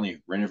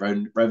 importantly,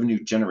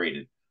 revenue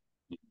generated,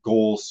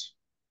 goals,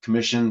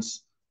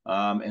 commissions,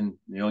 and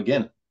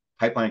again,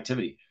 pipeline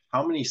activity.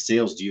 How many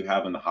sales do you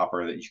have in the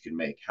hopper that you can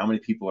make? How many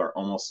people are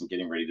almost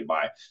getting ready to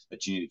buy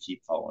that you need to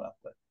keep following up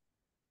with?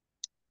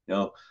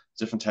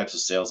 Different types of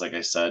sales, like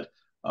I said,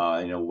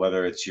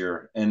 whether it's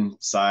your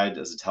inside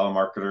as a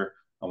telemarketer.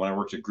 When I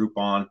worked at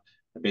Groupon,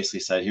 I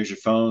basically said, here's your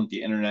phone,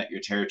 the internet, your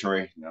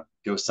territory,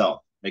 go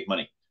sell, make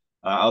money.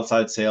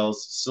 Outside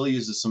sales still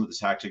uses some of the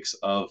tactics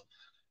of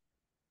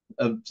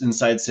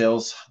inside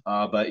sales,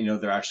 but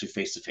they're actually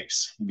face to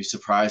face. You'd be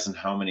surprised in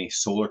how many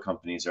solar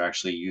companies are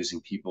actually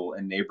using people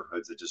in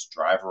neighborhoods that just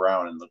drive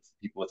around and look for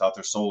people without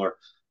their solar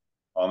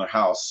on their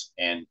house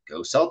and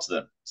go sell to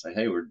them. Say,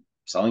 hey, we're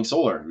selling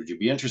solar. Would you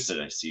be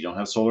interested? I see you don't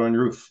have solar on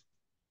your roof.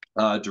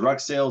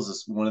 Direct sales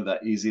is one of the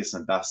easiest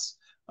and best.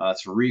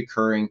 It's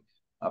recurring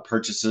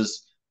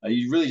purchases.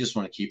 You really just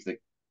want to keep the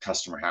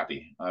customer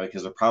happy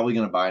because they're probably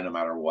going to buy no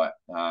matter what,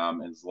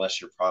 unless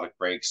your product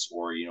breaks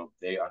or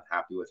they are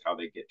unhappy with how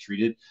they get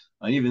treated.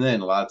 Even then,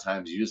 a lot of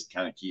times you just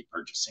kind of keep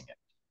purchasing it.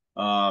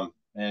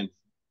 And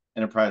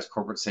enterprise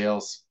corporate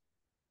sales,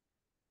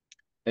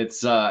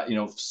 it's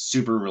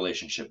super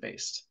relationship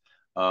based.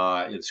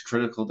 It's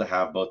critical to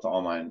have both the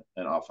online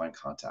and offline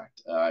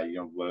contact.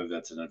 Whether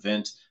that's an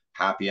event,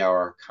 happy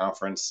hour,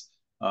 conference,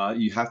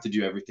 you have to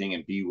do everything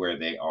and be where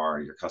they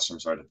are, your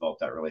customers are, to develop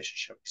that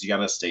relationship, because you got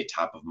to stay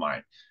top of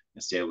mind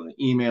and stay with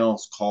the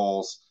emails,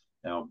 calls,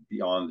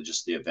 beyond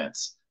just the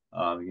events.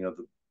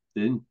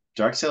 The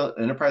direct sale,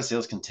 enterprise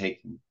sales can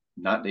take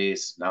not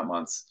days, not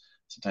months,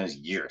 sometimes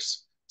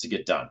years to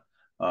get done.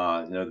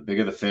 The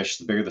bigger the fish,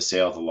 the bigger the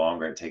sale, the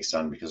longer it takes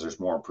done, because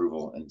there's more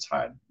approval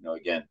inside.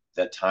 Again,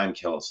 that time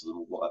kills.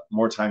 So the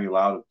more time you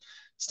allow to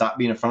stop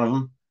being in front of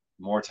them,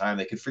 the more time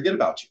they could forget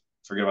about you,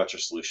 forget about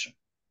your solution.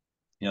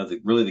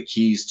 Really the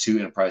keys to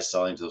enterprise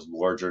selling to those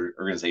larger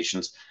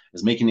organizations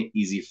is making it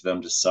easy for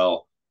them to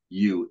sell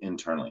you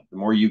internally. The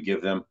more you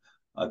give them,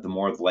 the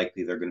more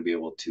likely they're going to be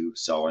able to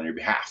sell on your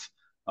behalf.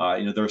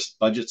 Their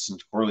budgets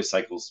and quarterly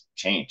cycles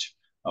change.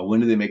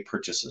 When do they make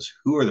purchases?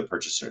 Who are the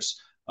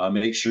purchasers?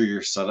 Make sure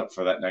you're set up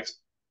for that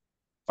next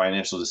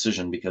financial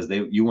decision, because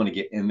you want to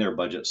get in their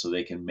budget so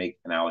they can make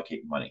and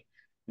allocate money.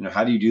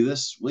 How do you do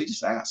this? Well, you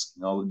just ask.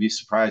 You'll be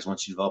surprised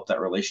once you develop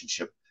that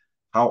relationship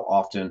how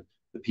often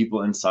the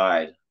people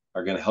inside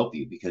are going to help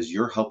you because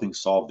you're helping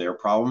solve their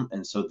problem.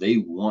 And so they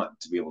want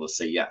to be able to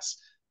say yes.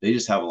 They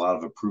just have a lot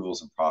of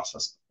approvals and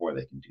process before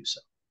they can do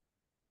so.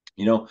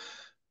 You know,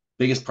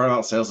 biggest part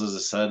about sales, as I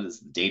said, is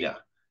data.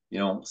 You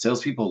know,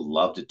 salespeople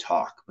love to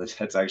talk, but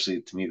that's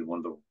actually, to me, one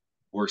of the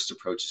worst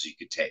approaches you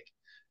could take.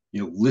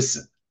 You know,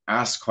 listen,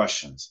 ask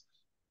questions,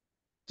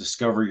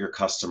 discover your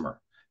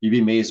customer. You'd be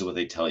amazed at what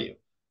they tell you.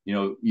 You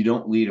know, you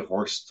don't lead a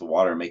horse to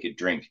water and make it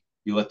drink.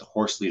 You let the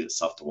horse lead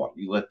itself to water.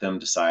 You let them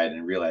decide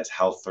and realize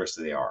how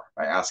thirsty they are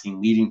by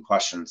asking leading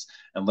questions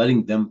and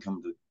letting them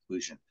come to the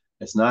conclusion.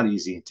 It's not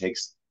easy. It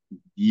takes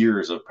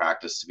years of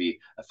practice to be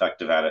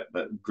effective at it,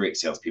 but great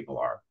salespeople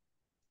are.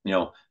 You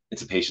know,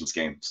 it's a patience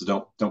game.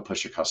 So don't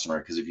push your customer,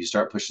 because if you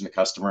start pushing the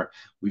customer,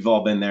 we've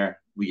all been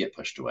there, we get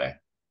pushed away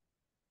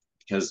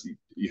because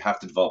you have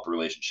to develop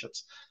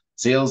relationships.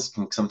 Sales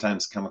can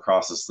sometimes come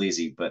across as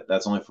sleazy, but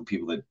that's only for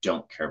people that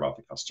don't care about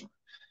the customer.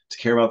 To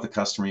care about the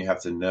customer, you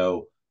have to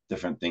know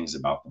different things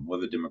about them. What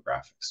are the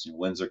demographics? You know,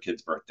 when's their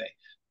kid's birthday?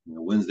 You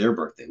know, when's their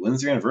birthday?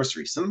 When's their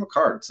anniversary? Send them a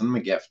card. Send them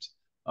a gift.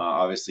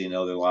 Obviously, you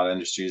know, there are a lot of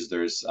industries.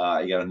 There's you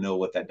got to know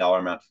what that dollar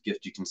amount of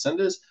gift you can send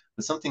is,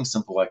 but something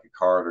simple like a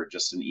card or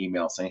just an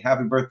email saying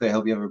 "Happy birthday, I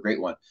hope you have a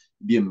great one."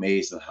 You'd be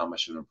amazed at how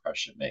much of an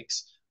impression it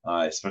makes.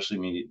 Especially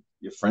when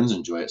your friends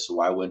enjoy it. So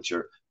why wouldn't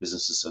your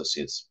business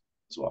associates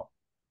as well?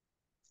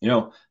 You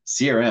know,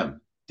 CRM,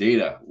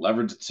 data,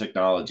 leverage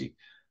technology,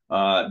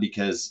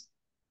 because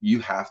you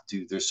have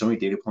to, there's so many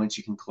data points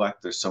you can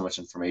collect. There's so much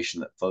information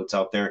that floats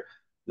out there.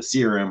 The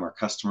CRM, or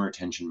customer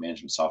retention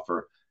management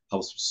software,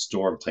 helps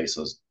store and place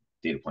those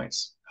data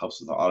points, helps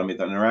with the automate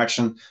that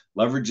interaction,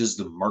 leverages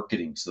the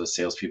marketing so the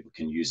salespeople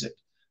can use it.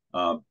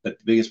 But the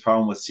biggest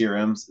problem with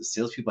CRMs is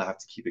salespeople have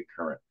to keep it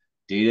current.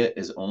 Data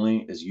is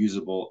only as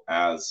usable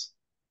as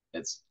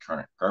it's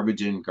current.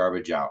 Garbage in,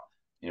 garbage out.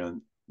 You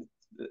know,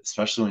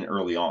 especially when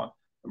early on.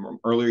 The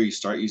earlier you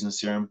start using the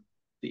CRM,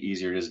 the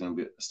easier it is going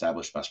to be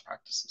establish best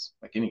practices,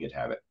 like any good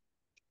habit.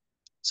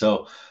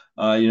 So,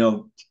 you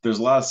know, there's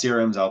a lot of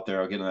CRMs out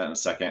there. I'll get into that in a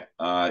second.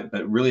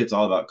 But really, it's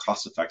all about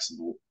cost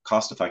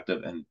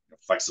effective, and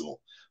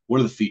flexible.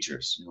 What are the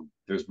features? You know,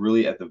 there's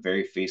really, at the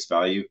very face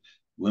value,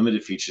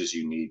 limited features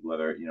you need,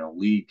 whether, you know,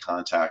 lead,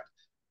 contact,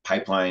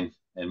 pipeline,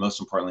 and most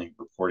importantly,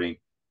 reporting.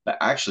 But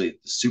actually,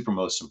 the super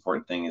most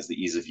important thing is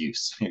the ease of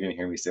use. You're going to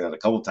hear me say that a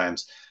couple of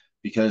times,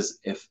 because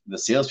if the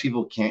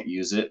salespeople can't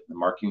use it, the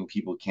marketing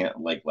people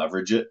can't like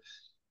leverage it,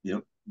 you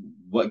know,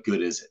 what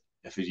good is it?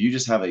 If you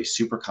just have a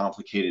super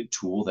complicated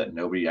tool that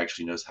nobody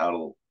actually knows how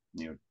to,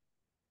 you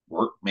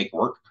know, make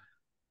work,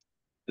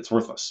 it's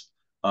worthless.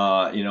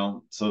 You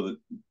know, so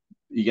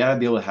you got to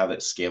be able to have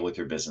it scale with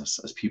your business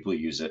as people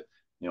use it.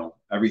 You know,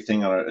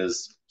 everything on it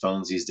is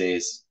phones these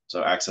days,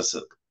 so access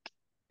it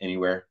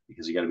anywhere,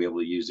 because you got to be able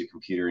to use a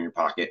computer in your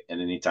pocket at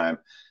any time,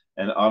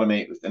 and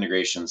automate with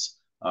integrations,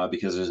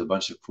 because there's a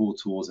bunch of cool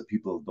tools that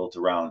people have built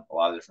around a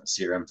lot of different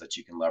CRMs that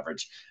you can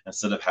leverage.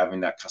 Instead of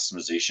having that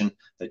customization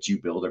that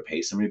you build or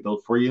pay somebody to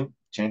build for you,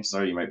 chances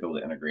are you might be able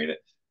to integrate it.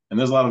 And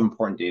there's a lot of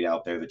important data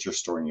out there that you're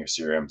storing in your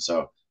CRM.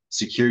 So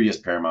security is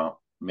paramount.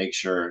 Make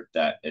sure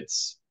that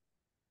it's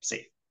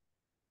safe.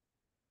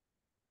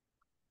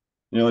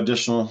 You know,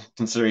 additional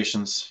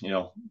considerations, you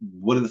know,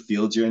 what are the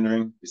fields you're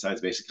entering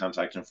besides basic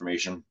contact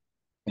information?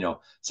 You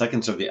know,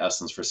 seconds are the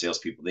essence for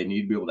salespeople. They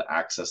need to be able to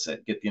access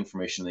it, get the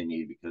information they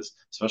need, because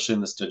especially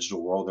in this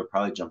digital world, they're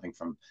probably jumping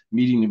from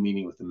meeting to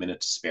meeting with a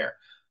minute to spare.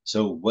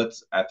 So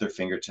what's at their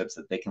fingertips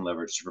that they can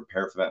leverage to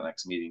prepare for that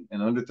next meeting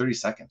in under 30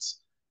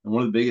 seconds? And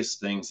one of the biggest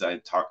things that I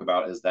talk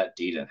about is that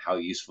data and how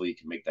useful you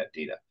can make that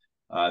data.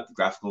 The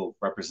graphical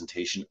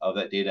representation of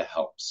that data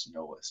helps, you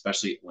know,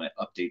 especially when it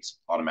updates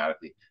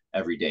automatically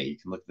every day. You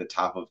can look at the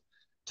top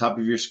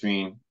of your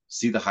screen,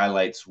 see the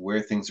highlights,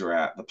 where things are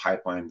at, the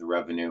pipeline, the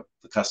revenue,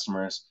 the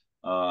customers.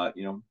 You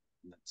know,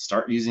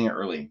 start using it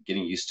early,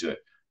 getting used to it.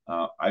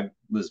 I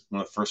was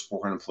one of the first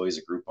 400 employees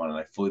at Groupon, and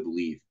I fully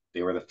believe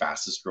they were the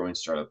fastest growing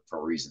startup for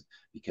a reason,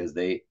 because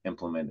they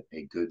implemented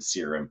a good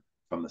CRM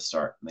from the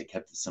start, and they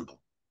kept it simple.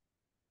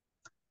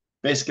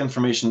 Basic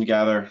information to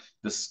gather.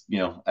 This, you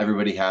know,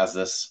 everybody has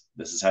this.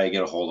 This is how you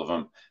get a hold of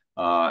them.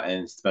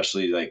 And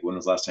especially, like, when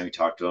was the last time you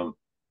talked to them?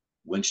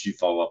 When should you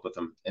follow up with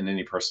them? And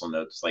any personal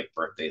notes like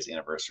birthdays,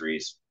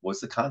 anniversaries.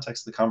 What's the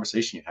context of the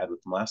conversation you had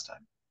with them last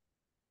time?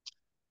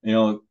 You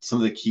know, some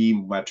of the key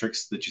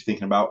metrics that you're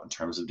thinking about in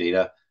terms of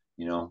data,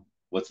 you know,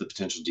 what's the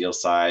potential deal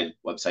side,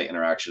 website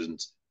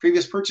interactions,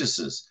 previous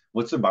purchases,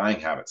 what's their buying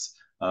habits,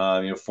 you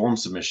know, form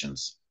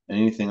submissions, and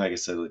anything, like I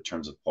said, in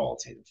terms of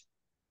qualitative.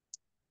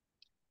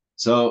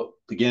 So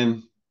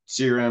again,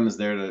 CRM is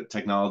there to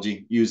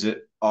technology, use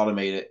it,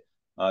 automate it.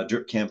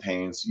 Drip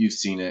campaigns, you've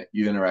seen it,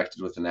 you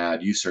interacted with an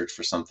ad, you search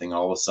for something,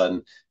 all of a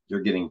sudden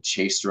you're getting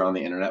chased around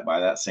the internet by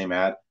that same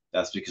ad.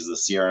 That's because the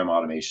CRM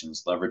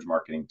automations leverage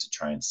marketing to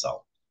try and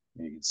sell.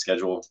 You can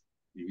schedule,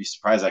 you'd be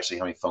surprised actually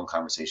how many phone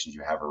conversations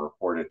you have are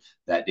recorded.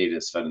 That data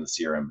is fed in the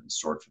CRM and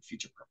stored for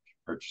future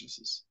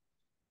purchases.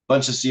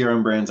 Bunch of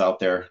CRM brands out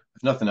there.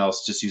 If nothing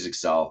else, just use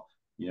Excel.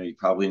 You know, you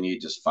probably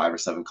need just 5 or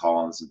 7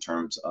 columns in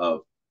terms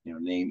of, you know,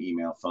 name,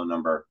 email, phone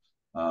number,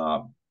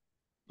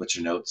 Put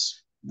your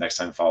notes next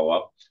time, follow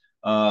up.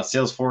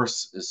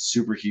 Salesforce is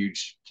super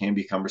huge, can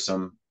be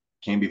cumbersome,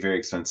 can be very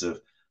expensive.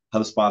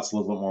 HubSpot's a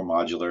little bit more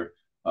modular.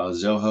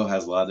 Zoho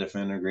has a lot of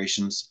different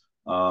integrations.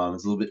 It's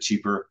a little bit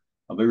cheaper,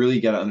 but really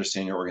you got to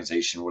understand your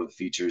organization, what are the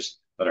features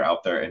that are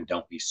out there, and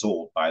don't be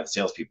sold by the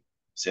salespeople.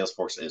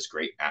 Salesforce is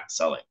great at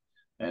selling.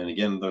 And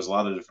again, there's a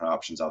lot of different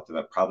options out there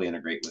that probably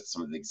integrate with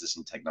some of the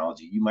existing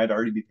technology you might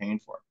already be paying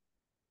for.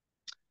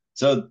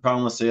 So the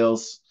problem with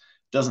sales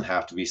doesn't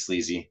have to be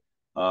sleazy.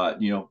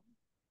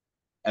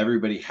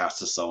 Everybody has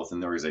to sell within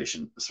the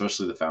organization,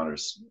 especially the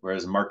founders.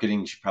 Whereas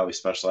marketing should probably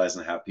specialize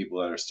and have people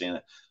that are staying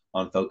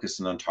on focus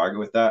and on target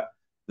with that.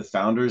 The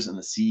founders and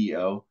the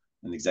CEO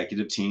and the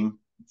executive team,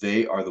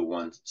 they are the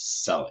ones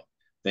selling.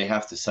 They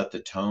have to set the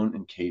tone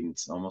and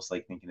cadence, almost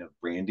like thinking of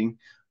branding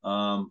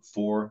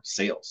for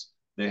sales.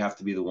 They have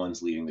to be the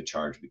ones leading the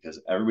charge because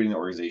everybody in the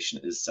organization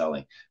is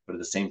selling. But at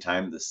the same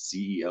time, the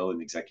CEO and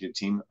the executive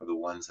team are the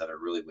ones that are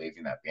really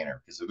waving that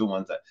banner because they're the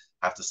ones that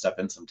have to step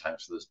in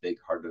sometimes for those big,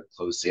 hard to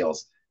close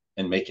sales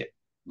and make it.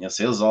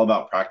 Sales is all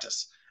about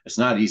practice. It's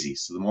not easy.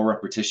 So the more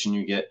repetition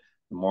you get,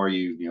 the more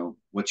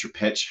what's your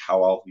pitch,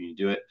 how well you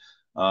do it,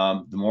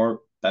 the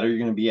more better you're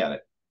going to be at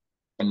it.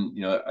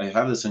 And I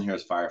have this in here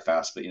as fire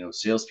fast, but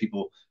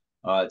salespeople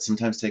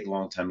sometimes take a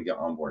long time to get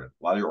onboarded.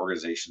 A lot of your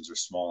organizations are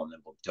small and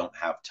nimble, don't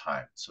have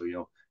time. So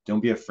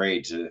don't be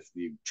afraid to, if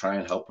you try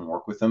and help and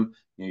work with them,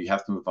 you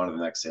have to move on to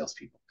the next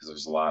salespeople because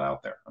there's a lot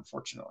out there,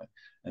 unfortunately,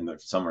 and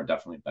some are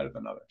definitely better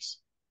than others.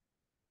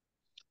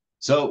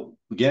 So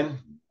again,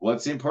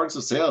 what's the importance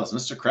of sales,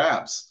 Mr.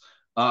 Krabs?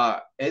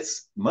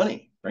 It's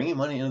money, bringing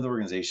money into the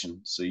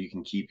organization so you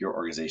can keep your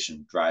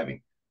organization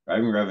driving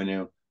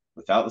revenue.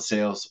 Without the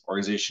sales,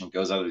 organization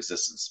goes out of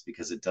existence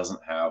because it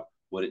doesn't have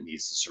what it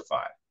needs to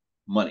survive.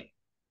 Money.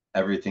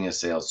 Everything is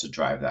sales to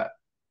drive that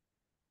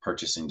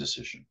purchasing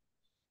decision.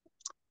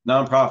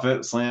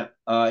 Nonprofit slant,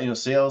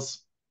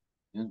 sales,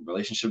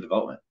 relationship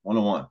development,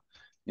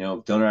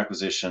 101. Donor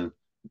acquisition,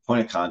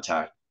 point of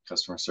contact,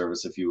 customer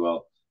service, if you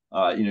will.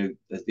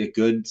 A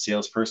good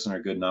salesperson or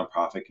a good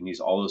nonprofit can use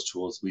all those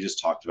tools we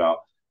just talked about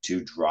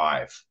to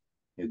drive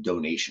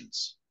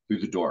donations through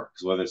the door.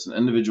 Because whether it's an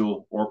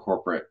individual or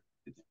corporate,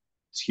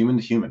 it's human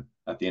to human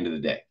at the end of the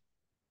day.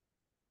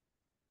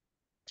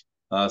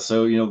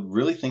 So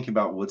really think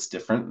about what's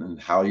different and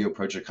how you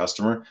approach a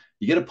customer.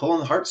 You get to pull on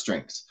the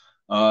heartstrings.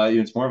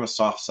 It's more of a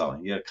soft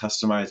selling. You got to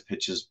customize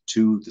pitches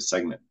to the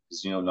segment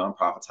because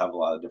nonprofits have a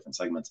lot of different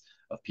segments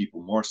of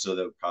people, more so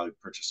that would probably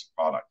purchase a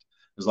product.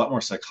 There's a lot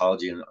more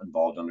psychology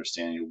involved,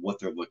 understanding what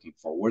they're looking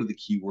for, what are the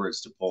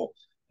keywords to pull,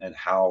 and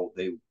how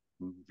they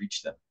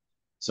reach them.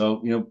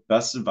 So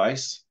best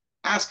advice: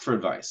 ask for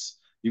advice.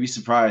 You'd be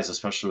surprised,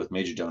 especially with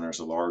major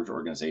donors or large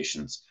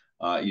organizations.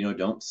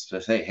 Don't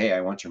say, "Hey, I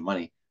want your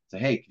money." Say,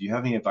 "Hey, do you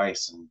have any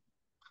advice on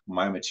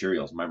my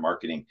materials, my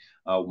marketing,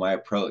 my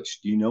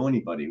approach? Do you know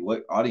anybody?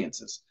 What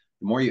audiences?"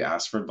 The more you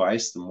ask for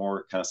advice, the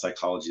more kind of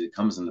psychology that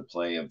comes into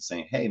play of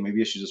saying, "Hey,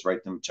 maybe I should just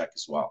write them a check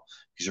as well,"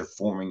 because you're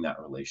forming that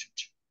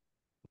relationship.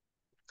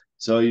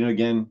 So,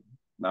 again,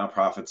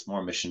 nonprofits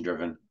more mission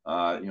driven.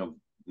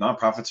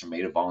 Nonprofits are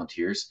made of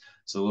volunteers,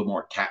 so a little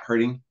more cat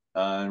herding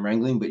and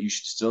wrangling, but you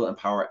should still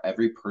empower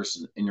every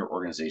person in your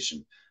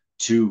organization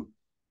to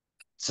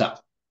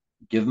sell.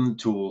 Give them the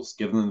tools,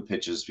 give them the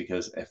pitches,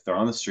 because if they're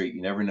on the street,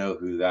 you never know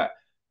who that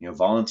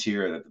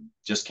volunteer that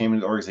just came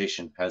into the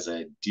organization has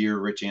a dear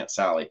rich Aunt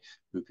Sally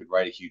who could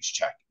write a huge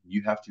check.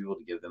 You have to be able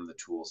to give them the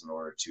tools in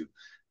order to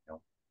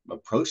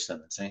approach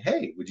them and say,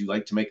 "Hey, would you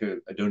like to make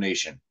a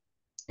donation?"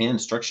 And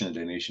instruction and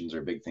donations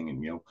are a big thing.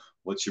 And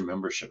what's your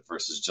membership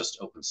versus just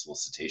open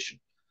solicitation?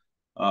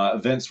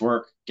 Events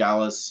work,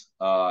 galas.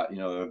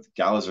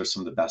 Galas are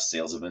some of the best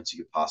sales events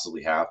you could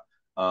possibly have.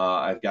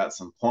 I've got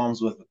some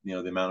qualms with the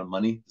amount of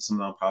money that some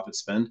nonprofits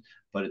spend,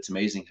 but it's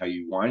amazing how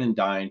you wine and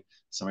dine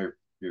some of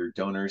your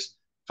donors,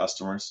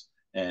 customers,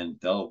 and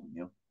they'll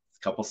a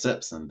couple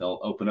sips and they'll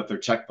open up their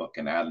checkbook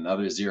and add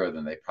another zero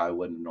than they probably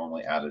wouldn't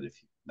normally add it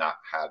if you not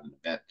had an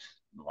event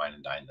and wine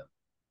and dine them.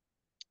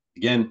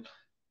 Again,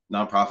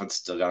 nonprofits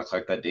still got to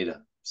collect that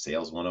data.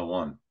 Sales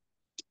 101.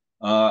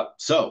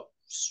 So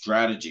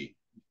strategy.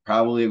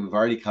 Probably we've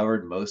already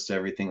covered most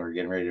everything. We're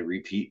getting ready to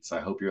repeat, so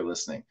I hope you're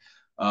listening.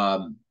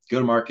 Go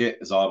to market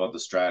is all about the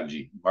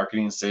strategy.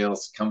 Marketing and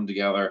sales come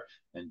together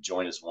and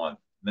join as one.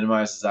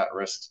 Minimizes that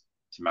risk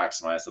to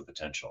maximize the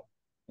potential.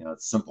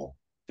 It's simple.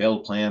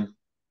 Fail to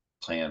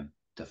plan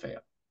to fail.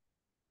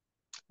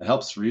 It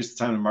helps reduce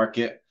the time to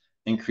market,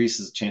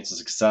 increases the chance of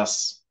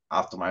success,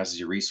 optimizes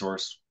your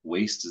resource,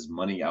 waste is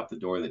money out the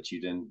door that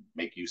you didn't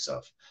make use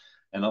of,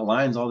 and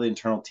aligns all the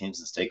internal teams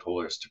and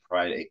stakeholders to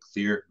provide a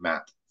clear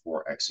map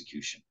for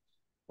execution.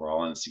 We're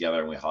all in this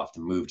together and we have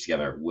to move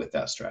together with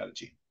that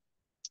strategy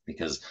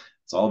because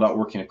it's all about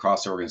working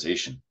across the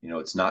organization.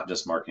 It's not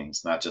just marketing,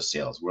 it's not just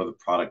sales. What are the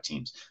product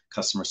teams,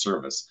 customer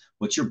service?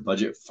 What's your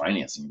budget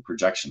financing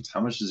projections?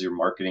 How much is your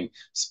marketing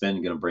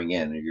spend going to bring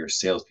in? Are your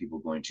salespeople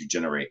going to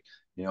generate?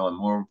 And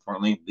more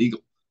importantly, legal.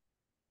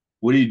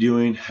 What are you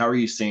doing? How are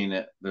you saying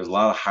it? There's a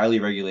lot of highly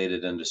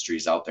regulated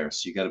industries out there.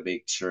 So you got to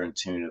make sure in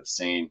tune of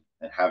saying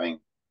and having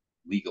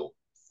legal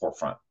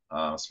forefront,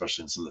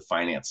 especially in some of the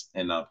finance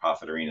and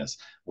nonprofit arenas.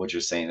 What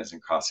you're saying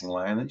isn't crossing a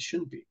line that it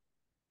shouldn't be.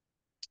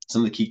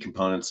 Some of the key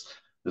components,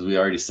 as we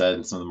already said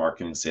in some of the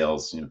marketing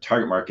sales,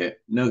 target market,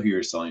 know who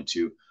you're selling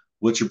to,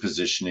 what's your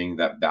positioning,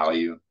 that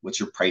value, what's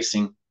your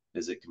pricing,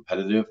 is it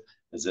competitive,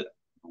 is it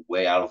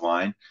way out of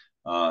line,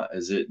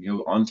 is it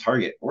on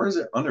target, or is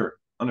it under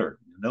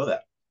know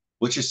that.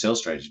 What's your sales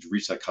strategy to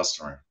reach that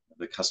customer,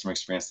 the customer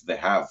experience that they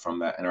have from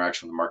that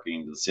interaction with the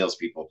marketing to the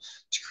salespeople,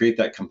 to create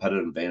that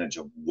competitive advantage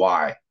of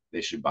why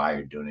they should buy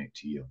or donate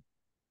to you.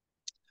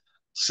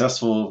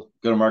 Successful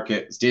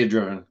go-to-market is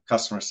data-driven,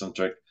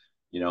 customer-centric,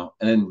 and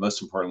then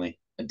most importantly,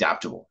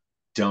 adaptable.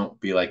 Don't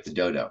be like the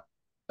dodo.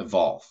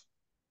 Evolve.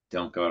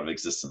 Don't go out of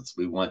existence.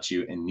 We want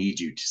you and need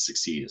you to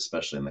succeed,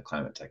 especially in the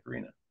climate tech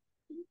arena.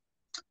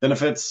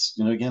 Benefits,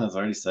 again, as I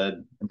already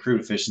said,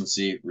 improved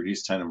efficiency,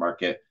 reduced time to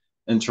market,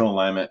 internal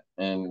alignment,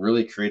 and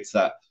really improves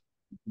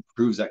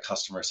that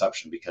customer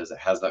reception because it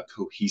has that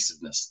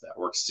cohesiveness that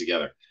works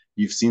together.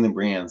 You've seen the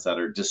brands that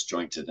are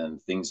disjointed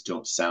and things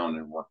don't sound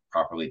and work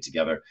properly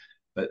together.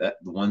 But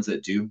the ones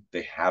that do,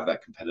 they have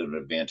that competitive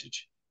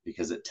advantage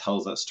because it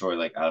tells that story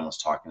like Adam was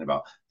talking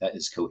about that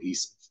is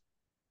cohesive.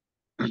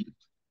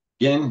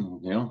 Again,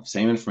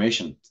 same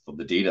information,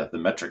 the data, the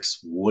metrics.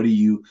 What are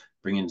you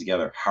bringing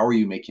together? How are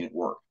you making it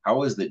work?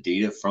 How is the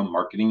data from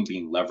marketing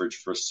being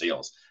leveraged for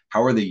sales?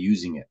 How are they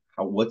using it?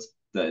 What's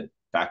the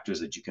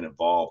factors that you can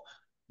evolve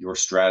your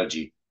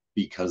strategy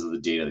because of the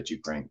data that you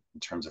bring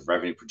in terms of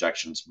revenue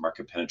projections,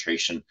 market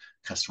penetration,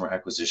 customer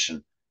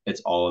acquisition?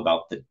 It's all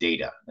about the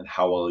data and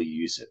how well you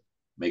use it.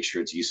 Make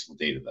sure it's useful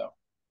data, though.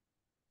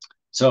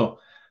 So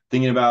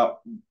thinking about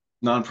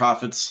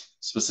nonprofits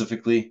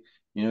specifically,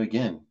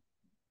 again,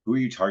 who are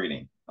you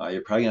targeting?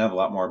 You're probably gonna have a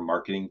lot more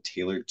marketing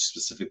tailored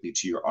specifically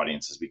to your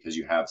audiences because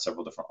you have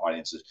several different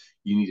audiences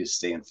you need to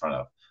stay in front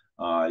of.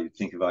 You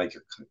think about like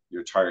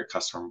your target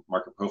customer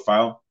market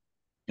profile,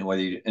 and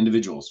whether you're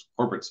individuals,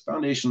 corporates,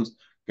 foundations,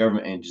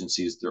 government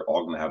agencies, they're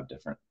all going to have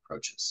different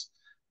approaches.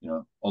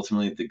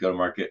 Ultimately, the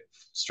go-to-market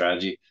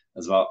strategy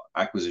is about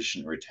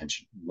acquisition and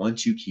retention.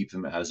 Once you keep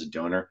them as a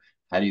donor,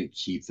 how do you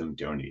keep them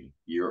donating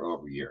year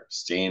over year?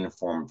 Staying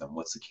informed with them.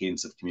 What's the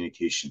cadence of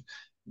communication?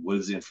 What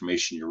is the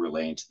information you're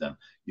relaying to them?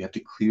 You have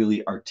to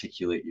clearly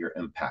articulate your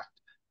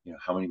impact.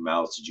 How many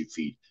mouths did you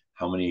feed?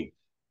 How many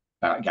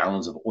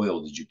gallons of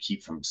oil did you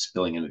keep from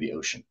spilling into the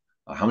ocean?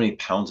 How many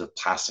pounds of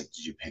plastic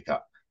did you pick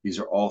up? These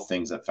are all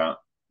things that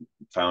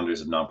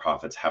founders of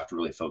nonprofits have to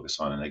really focus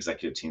on, and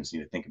executive teams need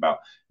to think about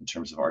in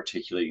terms of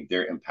articulating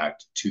their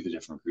impact to the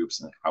different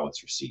groups and how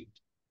it's received.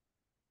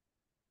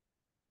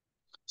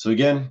 So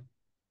again,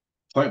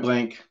 point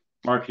blank,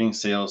 marketing,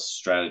 sales,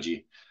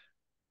 strategy,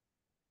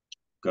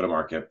 go to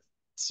market.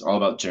 It's all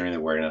about generating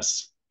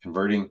awareness,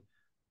 converting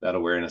that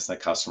awareness, that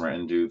customer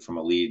from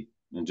a lead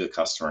into a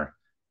customer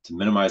to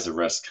minimize the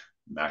risk,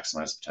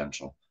 maximize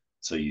potential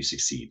so you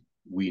succeed.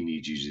 We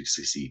need you to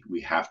succeed.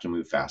 We have to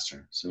move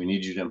faster. So we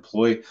need you to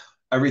employ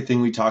everything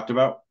we talked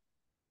about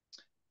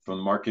from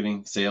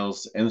marketing,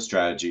 sales, and the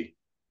strategy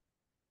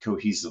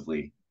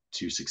cohesively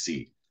to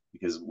succeed.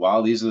 Because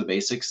while these are the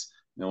basics,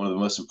 one of the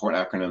most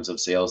important acronyms of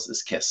sales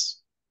is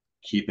KISS.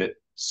 Keep it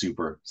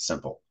super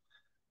simple.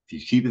 If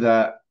you keep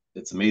that,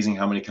 it's amazing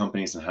how many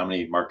companies and how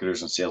many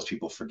marketers and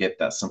salespeople forget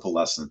that simple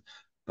lesson.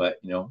 But,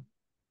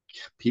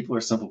 people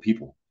are simple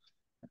people.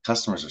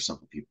 Customers are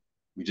simple people.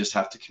 We just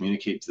have to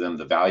communicate to them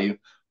the value,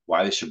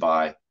 why they should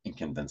buy, and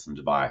convince them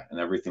to buy. And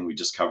everything we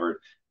just covered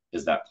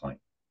is that point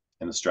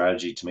and the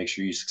strategy to make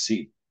sure you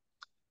succeed.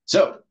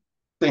 So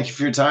thank you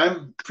for your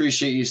time.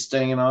 Appreciate you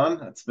staying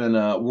on. It's been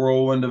a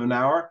whirlwind of an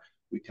hour.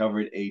 We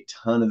covered a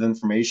ton of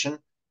information.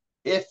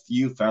 If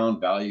you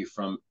found value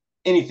from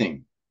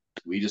anything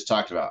we just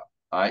talked about,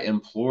 I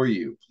implore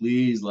you,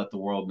 please let the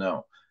world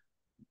know.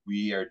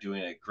 We are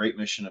doing a great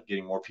mission of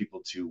getting more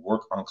people to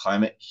work on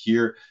climate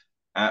here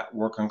at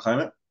Work on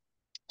Climate.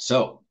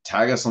 So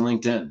tag us on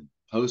LinkedIn,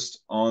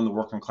 post on the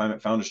Work on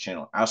Climate Founders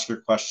channel, ask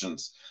your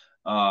questions.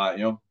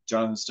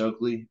 Jonathan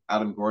Stokely,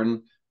 Adam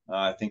Gordon,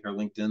 I think our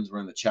LinkedIn's were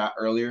in the chat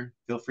earlier.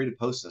 Feel free to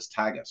post us,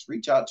 tag us,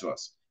 reach out to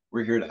us.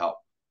 We're here to help.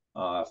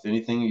 If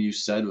anything you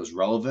said was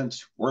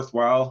relevant,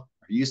 worthwhile,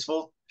 or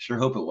useful, sure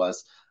hope it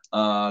was,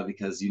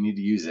 because you need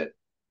to use it.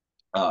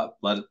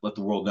 Let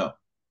the world know.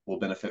 We'll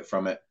benefit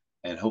from it,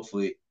 and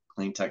hopefully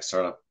clean tech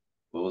startup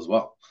will as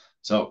well.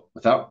 So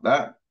without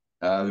that,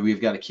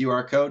 we've got a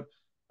QR code.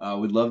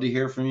 We'd love to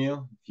hear from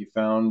you. If you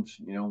found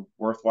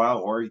worthwhile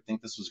or you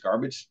think this was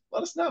garbage,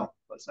 let us know.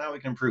 Let us know how we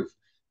can improve.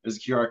 There's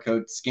a QR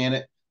code. Scan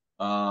it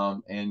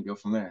and go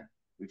from there.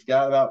 We've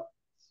got about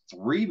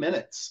 3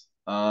 minutes.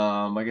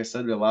 Like I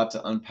said, we have a lot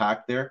to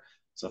unpack there.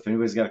 So if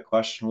anybody's got a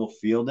question, we'll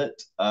field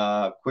it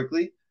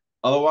quickly.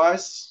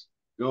 Otherwise,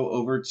 go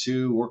over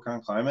to Work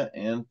on Climate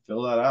and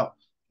fill that out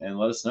and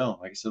let us know.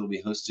 Like I said, we'll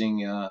be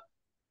hosting a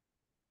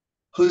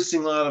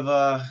lot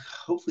of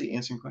hopefully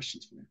answering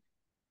questions for you.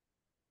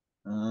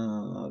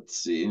 Let's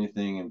see,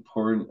 anything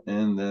important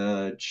in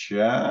the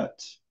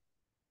chat?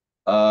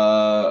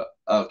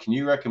 Can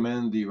you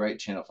recommend the right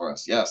channel for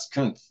us? Yes,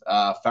 Kunth,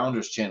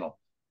 Founders channel.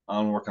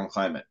 on Work on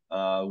Climate.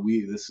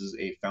 This is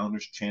a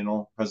Founders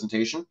Channel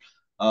presentation.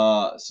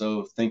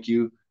 So thank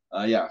you.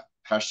 Yeah,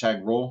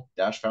 hashtag role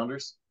dash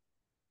founders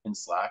in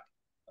Slack.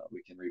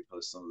 We can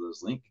repost some of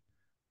those links.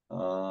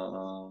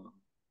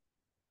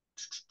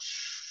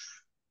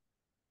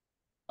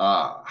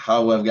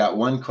 How I've got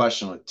one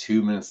question with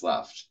 2 minutes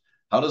left.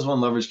 How does one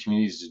leverage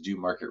communities to do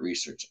market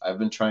research? I've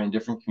been trying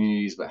different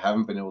communities, but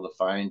haven't been able to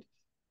find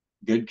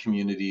good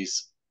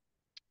communities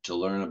to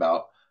learn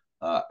about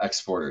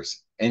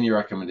exporters. Any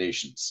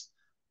recommendations?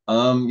 A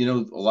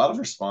lot of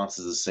response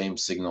is the same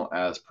signal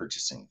as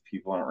purchasing. If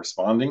people aren't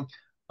responding,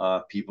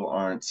 people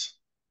aren't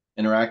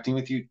interacting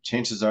with you,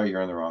 chances are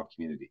you're in the wrong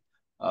community.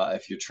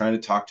 If you're trying to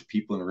talk to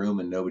people in a room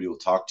and nobody will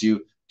talk to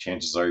you,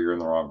 chances are you're in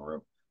the wrong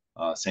room.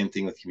 Same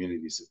thing with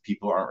communities. If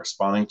people aren't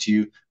responding to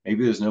you,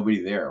 maybe there's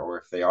nobody there, or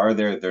if they are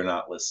there, they're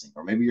not listening,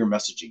 or maybe your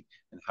messaging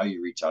and how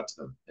you reach out to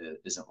them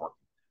isn't working.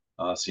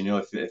 So,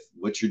 if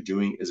what you're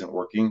doing isn't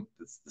working,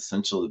 it's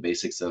essential, the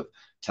basics of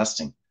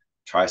testing.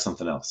 Try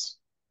something else.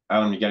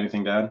 Adam, you got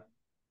anything to add?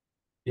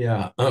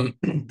 Yeah,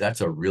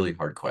 that's a really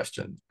hard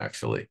question,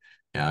 actually.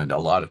 And a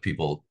lot of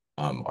people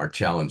are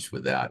challenged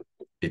with that.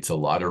 It's a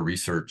lot of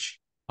research,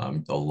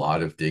 a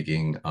lot of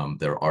digging.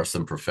 There are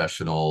some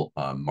professional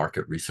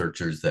market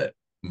researchers that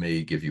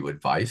may give you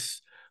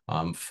advice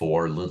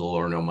for little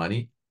or no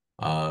money.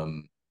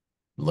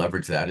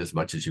 Leverage that as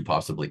much as you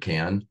possibly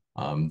can.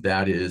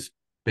 That is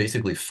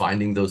basically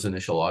finding those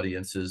initial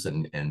audiences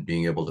and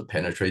being able to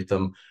penetrate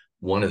them,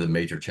 one of the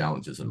major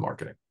challenges in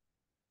marketing.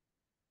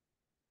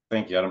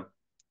 Thank you, Adam.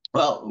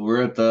 Well,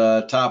 we're at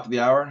the top of the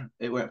hour.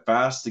 It went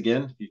fast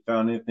again. If you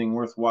found anything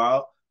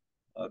worthwhile,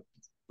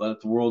 let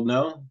the world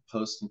know.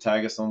 Post and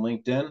tag us on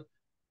LinkedIn.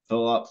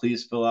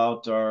 Please fill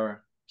out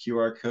our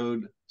QR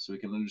code so we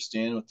can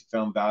understand what you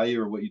found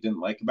value or what you didn't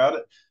like about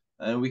it.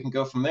 And we can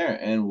go from there.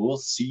 And we'll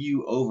see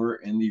you over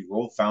in the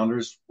Role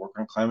Founders Work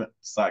on Climate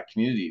Slack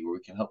community where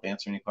we can help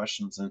answer any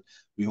questions. And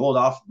we hold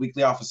off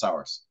weekly office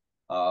hours.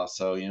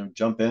 So,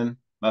 jump in,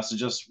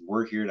 message us.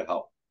 We're here to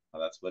help.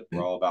 That's what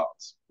we're all about.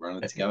 We're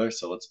in it together.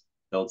 So let's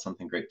build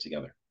something great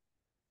together.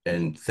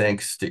 And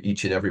thanks to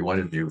each and every one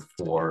of you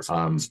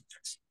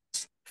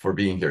for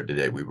being here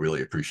today. We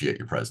really appreciate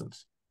your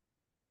presence.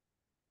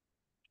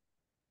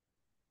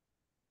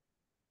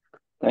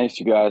 Thanks,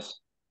 you guys.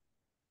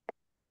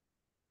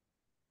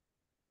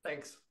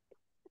 Thanks.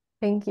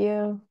 Thank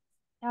you.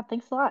 Yeah,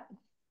 thanks a lot.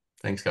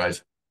 Thanks,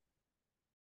 guys.